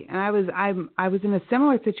 Absolutely. And I was in a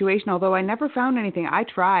similar situation, although I never found anything. I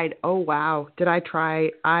tried. Oh, wow. Did I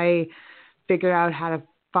try? I figured out how to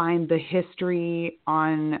find the history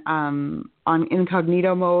on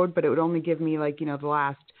incognito mode, but it would only give me the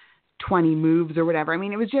last 20 moves or whatever. I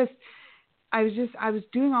mean, I was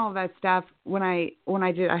doing all of that stuff when I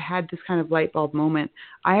had this kind of light bulb moment.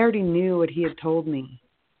 I already knew what he had told me,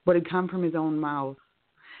 what had come from his own mouth.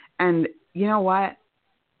 And you know what?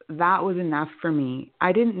 That was enough for me.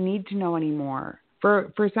 I didn't need to know any more.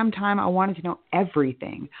 For some time, I wanted to know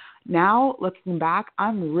everything. Now, looking back,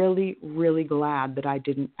 I'm really, really glad that I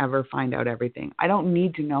didn't ever find out everything. I don't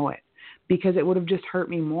need to know it because it would have just hurt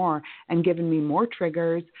me more and given me more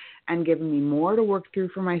triggers and given me more to work through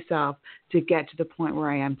for myself to get to the point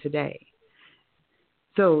where I am today.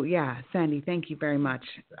 So, yeah, Sandy, thank you very much.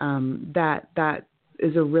 That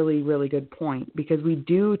is a really, really good point because we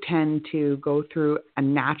do tend to go through a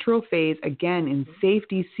natural phase, again, in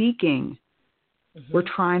safety seeking. Mm-hmm. We're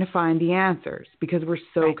trying to find the answers because we're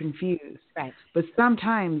so confused. Right. But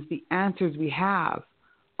sometimes the answers we have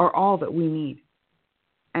are all that we need.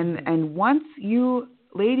 And once you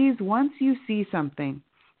see something,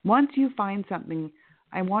 once you find something,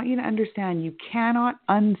 I want you to understand you cannot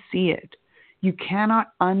unsee it. You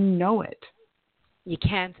cannot unknow it. You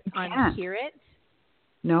can't unhear it?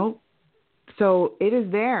 No. So it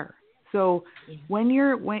is there. So when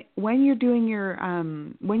you're doing your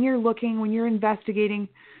when you're looking, when you're investigating,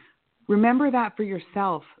 remember that for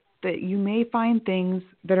yourself, that you may find things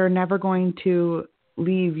that are never going to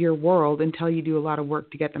leave your world until you do a lot of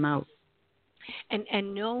work to get them out.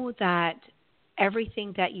 And know that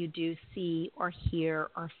everything that you do see or hear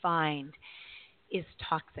or find is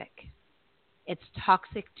toxic. It's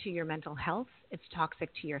toxic to your mental health. It's toxic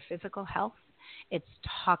to your physical health. It's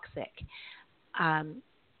toxic.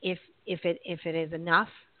 If it is enough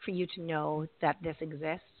for you to know that this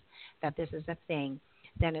exists, that this is a thing,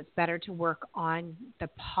 then it's better to work on the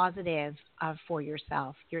positive for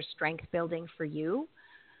yourself, your strength building for you,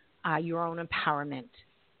 your own empowerment.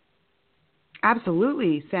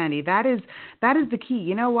 Absolutely, Sandy. That is the key.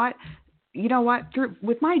 You know what?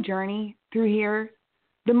 With my journey through here,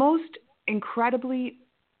 the most incredibly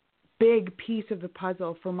big piece of the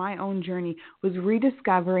puzzle for my own journey was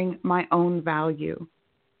rediscovering my own value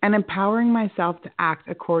and empowering myself to act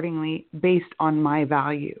accordingly based on my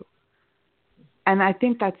value. And I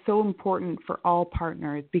think that's so important for all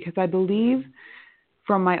partners because I believe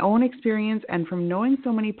from my own experience and from knowing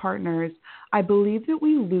so many partners, I believe that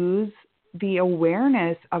we lose the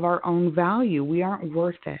awareness of our own value. We aren't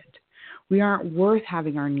worth it. We aren't worth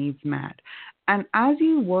having our needs met. And as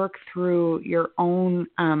you work through your own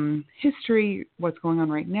history, what's going on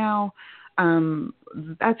right now,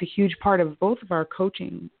 that's a huge part of both of our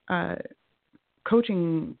coaching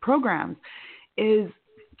programs is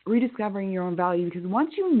rediscovering your own value. Because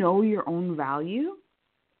once you know your own value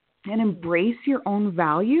and embrace your own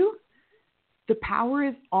value, the power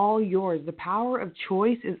is all yours. The power of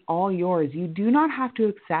choice is all yours. You do not have to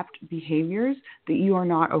accept behaviors that you are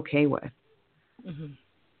not okay with. Mm-hmm.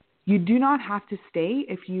 You do not have to stay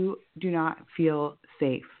if you do not feel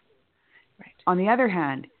safe. Right. On the other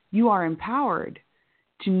hand, you are empowered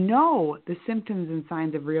to know the symptoms and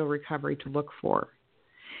signs of real recovery to look for.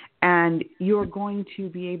 And you're going to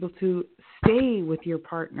be able to stay with your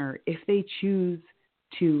partner if they choose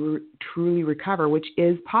to truly recover, which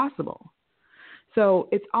is possible. So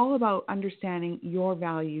it's all about understanding your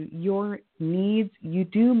value, your needs. You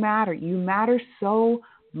do matter. You matter so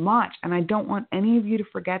much. And I don't want any of you to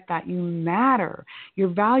forget that. You matter. Your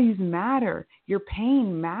values matter. Your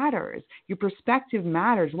pain matters. Your perspective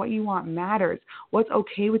matters. What you want matters. What's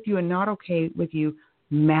okay with you and not okay with you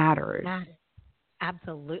matters.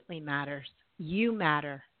 Absolutely matters. You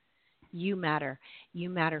matter. You matter. You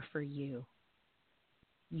matter for you.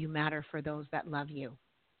 You matter for those that love you.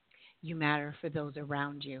 You matter for those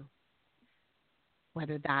around you,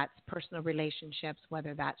 whether that's personal relationships,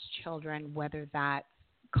 whether that's children, whether that's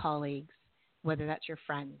colleagues, whether that's your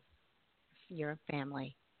friends, your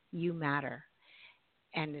family. You matter,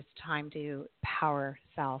 and it's time to power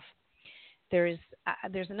self. There's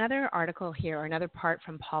another article here, or another part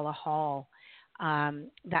from Paula Hall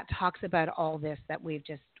that talks about all this that we've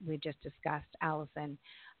just discussed, Alison.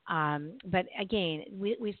 But again,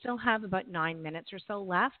 we still have about 9 minutes or so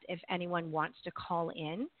left. If anyone wants to call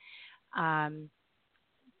in, and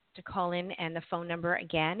the phone number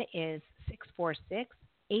again is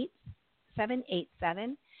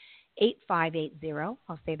 646-787-8580.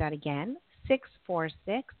 I'll say that again,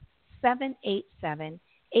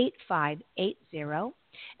 646-787-8580.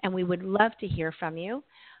 And we would love to hear from you.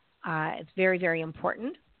 It's very, very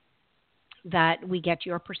important that we get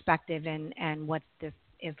your perspective and what this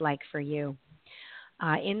is like for you.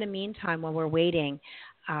 In the meantime, while we're waiting,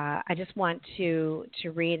 I just want to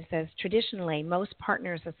read. It says, traditionally, most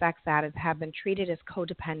partners of sex addicts have been treated as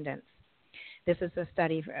codependents. This is a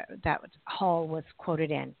study that Hall was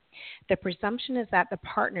quoted in. The presumption is that the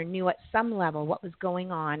partner knew at some level what was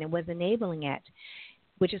going on and was enabling it,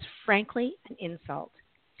 which is frankly an insult.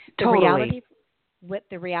 Totally.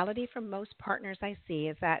 The reality from most partners I see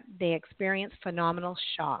is that they experience phenomenal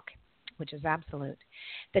shock, which is absolute.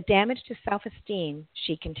 The damage to self-esteem,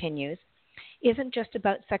 she continues, isn't just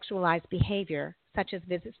about sexualized behavior, such as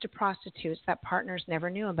visits to prostitutes that partners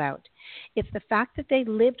never knew about. It's the fact that they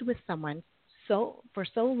lived with someone for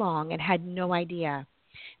so long and had no idea.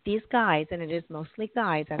 These guys, and it is mostly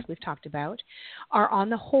guys, as we've talked about, are on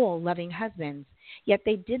the whole loving husbands, yet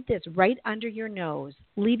they did this right under your nose,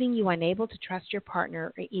 leaving you unable to trust your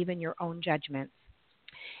partner or even your own judgments.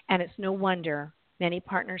 And it's no wonder many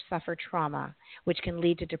partners suffer trauma, which can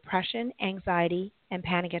lead to depression, anxiety, and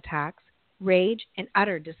panic attacks, rage, and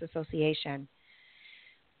utter disassociation.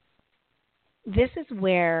 This is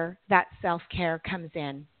where that self-care comes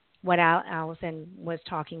in, what Alison was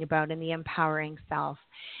talking about in the empowering self.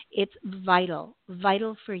 It's vital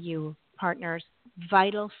for you, partners,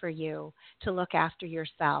 vital for you to look after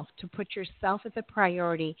yourself, to put yourself as a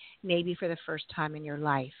priority, maybe for the first time in your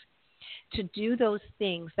life. To do those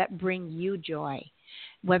things that bring you joy,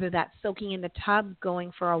 whether that's soaking in the tub,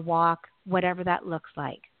 going for a walk, whatever that looks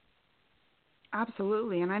like.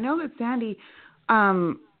 Absolutely. And I know that, Sandy,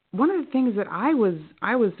 one of the things that I was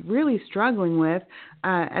really struggling with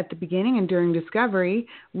at the beginning and during discovery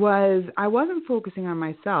was I wasn't focusing on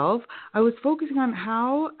myself. I was focusing on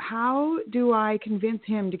how do I convince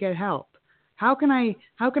him to get help? How can I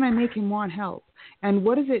make him want help? And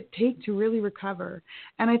what does it take to really recover?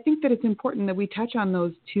 And I think that it's important that we touch on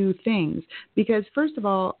those two things because, first of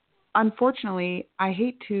all, unfortunately, I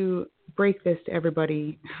hate to break this to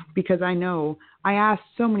everybody because I know I asked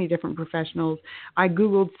so many different professionals. I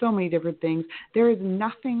Googled so many different things. There is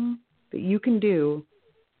nothing that you can do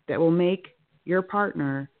that will make your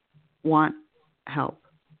partner want help.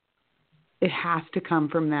 It has to come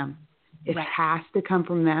from them. It has to come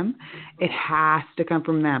from them. It has to come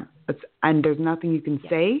from them. And there's nothing you can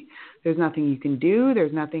say. There's nothing you can do.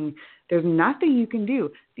 There's nothing you can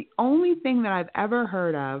do. The only thing that I've ever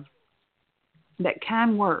heard of that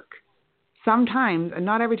can work sometimes, and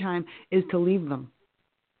not every time, is to leave them.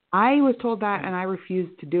 I was told that and I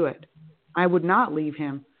refused to do it. I would not leave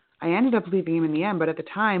him. I ended up leaving him in the end, but at the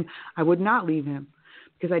time I would not leave him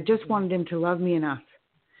because I just wanted him to love me enough.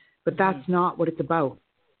 But that's not what it's about.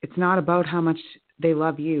 It's not about how much they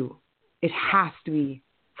love you. It has to be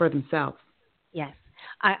for themselves. Yes.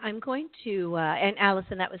 I'm going to, and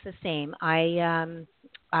Alison, that was the same.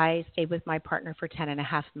 I stayed with my partner for 10 and a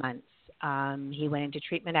half months. He went into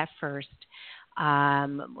treatment at first,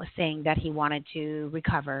 was saying that he wanted to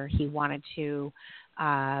recover. He wanted to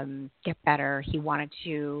get better. He wanted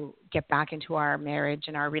to get back into our marriage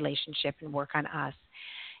and our relationship and work on us.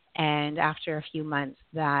 And after a few months,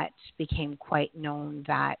 that became quite known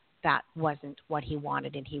that that wasn't what he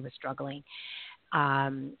wanted and he was struggling.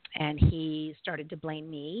 And he started to blame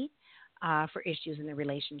me for issues in the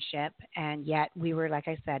relationship. And yet we were, like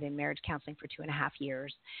I said, in marriage counseling for 2.5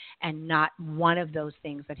 years. And not one of those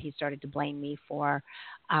things that he started to blame me for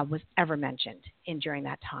was ever mentioned during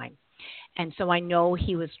that time. And so I know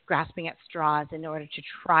he was grasping at straws in order to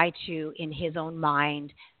try to, in his own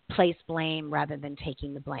mind, place blame rather than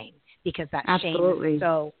taking the blame, because that Absolutely.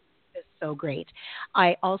 shame is so great.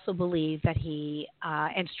 I also believe that he,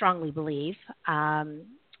 and strongly believe,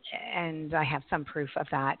 and I have some proof of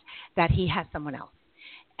that he has someone else.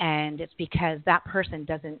 And it's because that person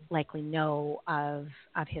doesn't likely know of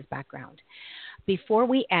his background. Before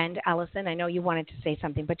we end, Alison, I know you wanted to say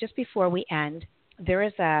something, but just before we end,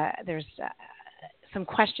 there's some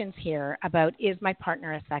questions here about, is my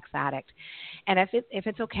partner a sex addict? And if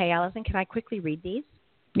it's okay, Alison, can I quickly read these?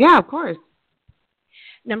 Yeah, of course.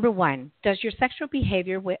 Number 1, does your sexual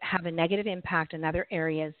behavior have a negative impact on other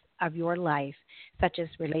areas of your life, such as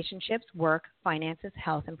relationships, work, finances,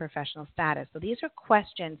 health, and professional status? So these are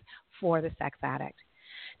questions for the sex addict.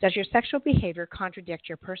 Does your sexual behavior contradict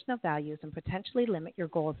your personal values and potentially limit your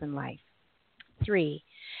goals in life? 3,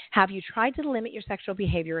 have you tried to limit your sexual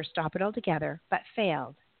behavior or stop it altogether, but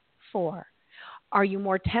failed? 4, are you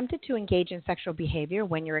more tempted to engage in sexual behavior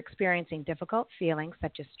when you're experiencing difficult feelings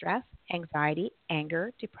such as stress, anxiety,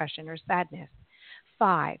 anger, depression, or sadness?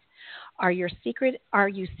 5, are you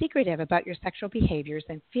secretive about your sexual behaviors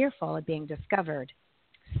and fearful of being discovered?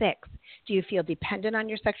 6, do you feel dependent on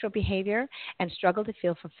your sexual behavior and struggle to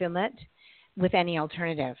feel fulfillment with any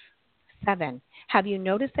alternative? 7, have you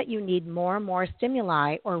noticed that you need more and more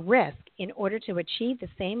stimuli or risk in order to achieve the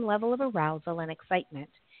same level of arousal and excitement?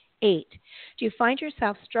 8, do you find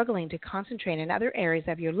yourself struggling to concentrate in other areas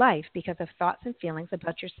of your life because of thoughts and feelings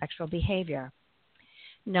about your sexual behavior?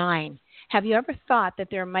 9, have you ever thought that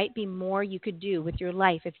there might be more you could do with your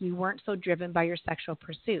life if you weren't so driven by your sexual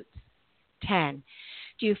pursuits? 10,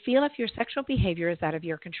 do you feel if your sexual behavior is out of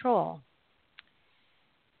your control?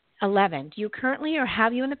 11, do you currently or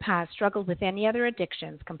have you in the past struggled with any other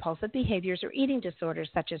addictions, compulsive behaviors, or eating disorders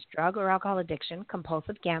such as drug or alcohol addiction,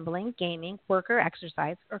 compulsive gambling, gaming, work or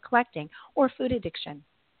exercise, or collecting, or food addiction?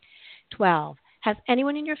 12, has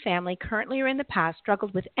anyone in your family currently or in the past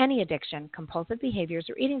struggled with any addiction, compulsive behaviors,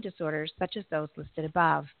 or eating disorders such as those listed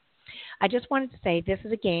above? I just wanted to say this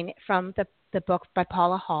is again from the book by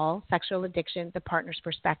Paula Hall, Sexual Addiction, The Partner's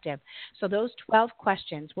Perspective. So those 12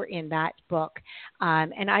 questions were in that book.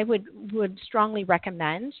 And I would strongly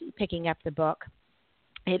recommend picking up the book.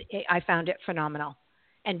 I found it phenomenal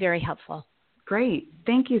and very helpful. Great.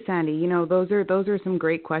 Thank you, Sandy. You know, those are some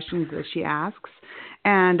great questions that she asks.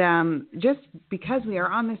 And just because we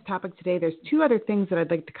are on this topic today, there's 2 other things that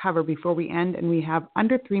I'd like to cover before we end, and we have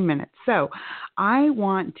under 3 minutes. So I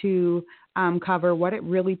want to cover what it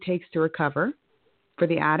really takes to recover for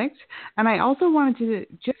the addict. And I also wanted to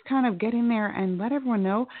just kind of get in there and let everyone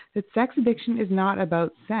know that sex addiction is not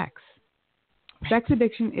about sex. Sex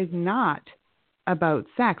addiction is not about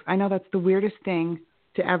sex. I know that's the weirdest thing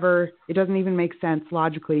to ever, it doesn't even make sense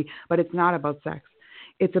logically, but it's not about sex.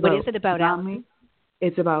 It's about, what is it about, numbing.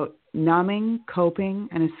 It's about numbing, coping,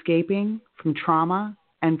 and escaping from trauma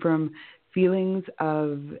and from feelings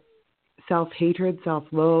of self-hatred,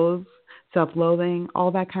 self-loathing,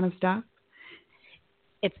 all that kind of stuff.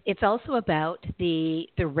 It's also about the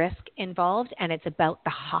risk involved, and it's about the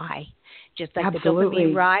high. Just like Absolutely. The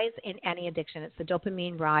dopamine rise in any addiction, it's the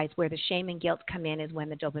dopamine rise where the shame and guilt come in is when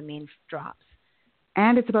the dopamine drops.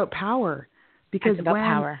 And it's about power. Because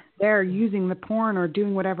when they're using the porn or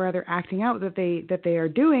doing whatever other acting out that they are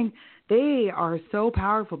doing, they are so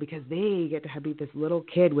powerful because they get to be this little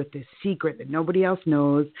kid with this secret that nobody else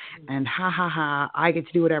knows, and I get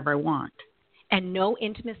to do whatever I want. And no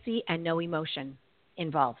intimacy and no emotion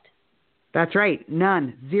involved. That's right.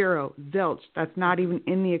 None. Zero. Zilch. That's not even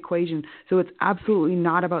in the equation. So it's absolutely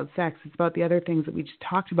not about sex. It's about the other things that we just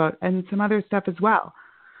talked about and some other stuff as well.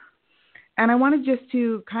 And I wanted just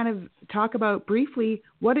to kind of talk about briefly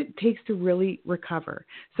what it takes to really recover.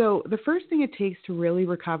 So the first thing it takes to really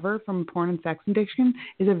recover from porn and sex addiction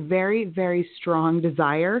is a very, very strong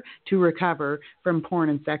desire to recover from porn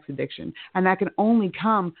and sex addiction. And that can only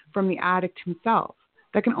come from the addict himself.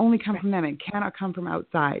 That can only come from them. It cannot come from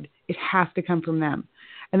outside. It has to come from them.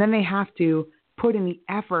 And then they have to put in the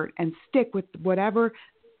effort and stick with whatever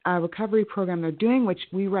recovery program they're doing, which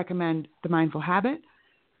we recommend the Mindful Habit.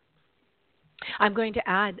 I'm going to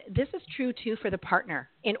add, this is true, too, for the partner.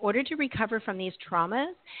 In order to recover from these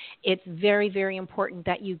traumas, it's very, very important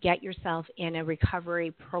that you get yourself in a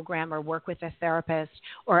recovery program or work with a therapist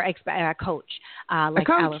or a coach, like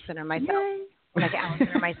Alison or myself. Like Alison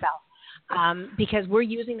or myself. Because we're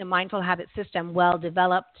using the Mindful Habit system,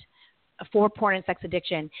 well-developed for porn and sex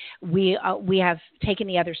addiction, we have taken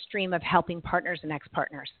the other stream of helping partners and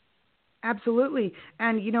ex-partners. Absolutely.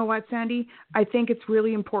 And you know what, Sandy? I think it's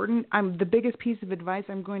really important. The biggest piece of advice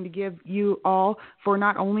I'm going to give you all, for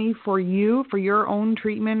not only for you, for your own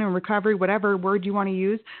treatment and recovery, whatever word you want to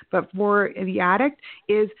use, but for the addict,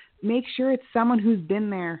 is make sure it's someone who's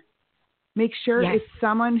been there. Make sure it's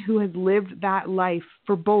someone who has lived that life,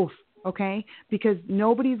 for both, okay? Because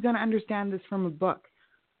nobody's going to understand this from a book.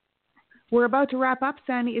 We're about to wrap up,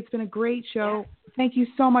 Sandy. It's been a great show. Yeah. Thank you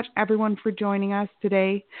so much, everyone, for joining us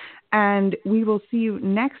today. And we will see you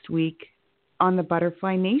next week on the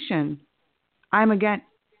Butterfly Nation. I'm again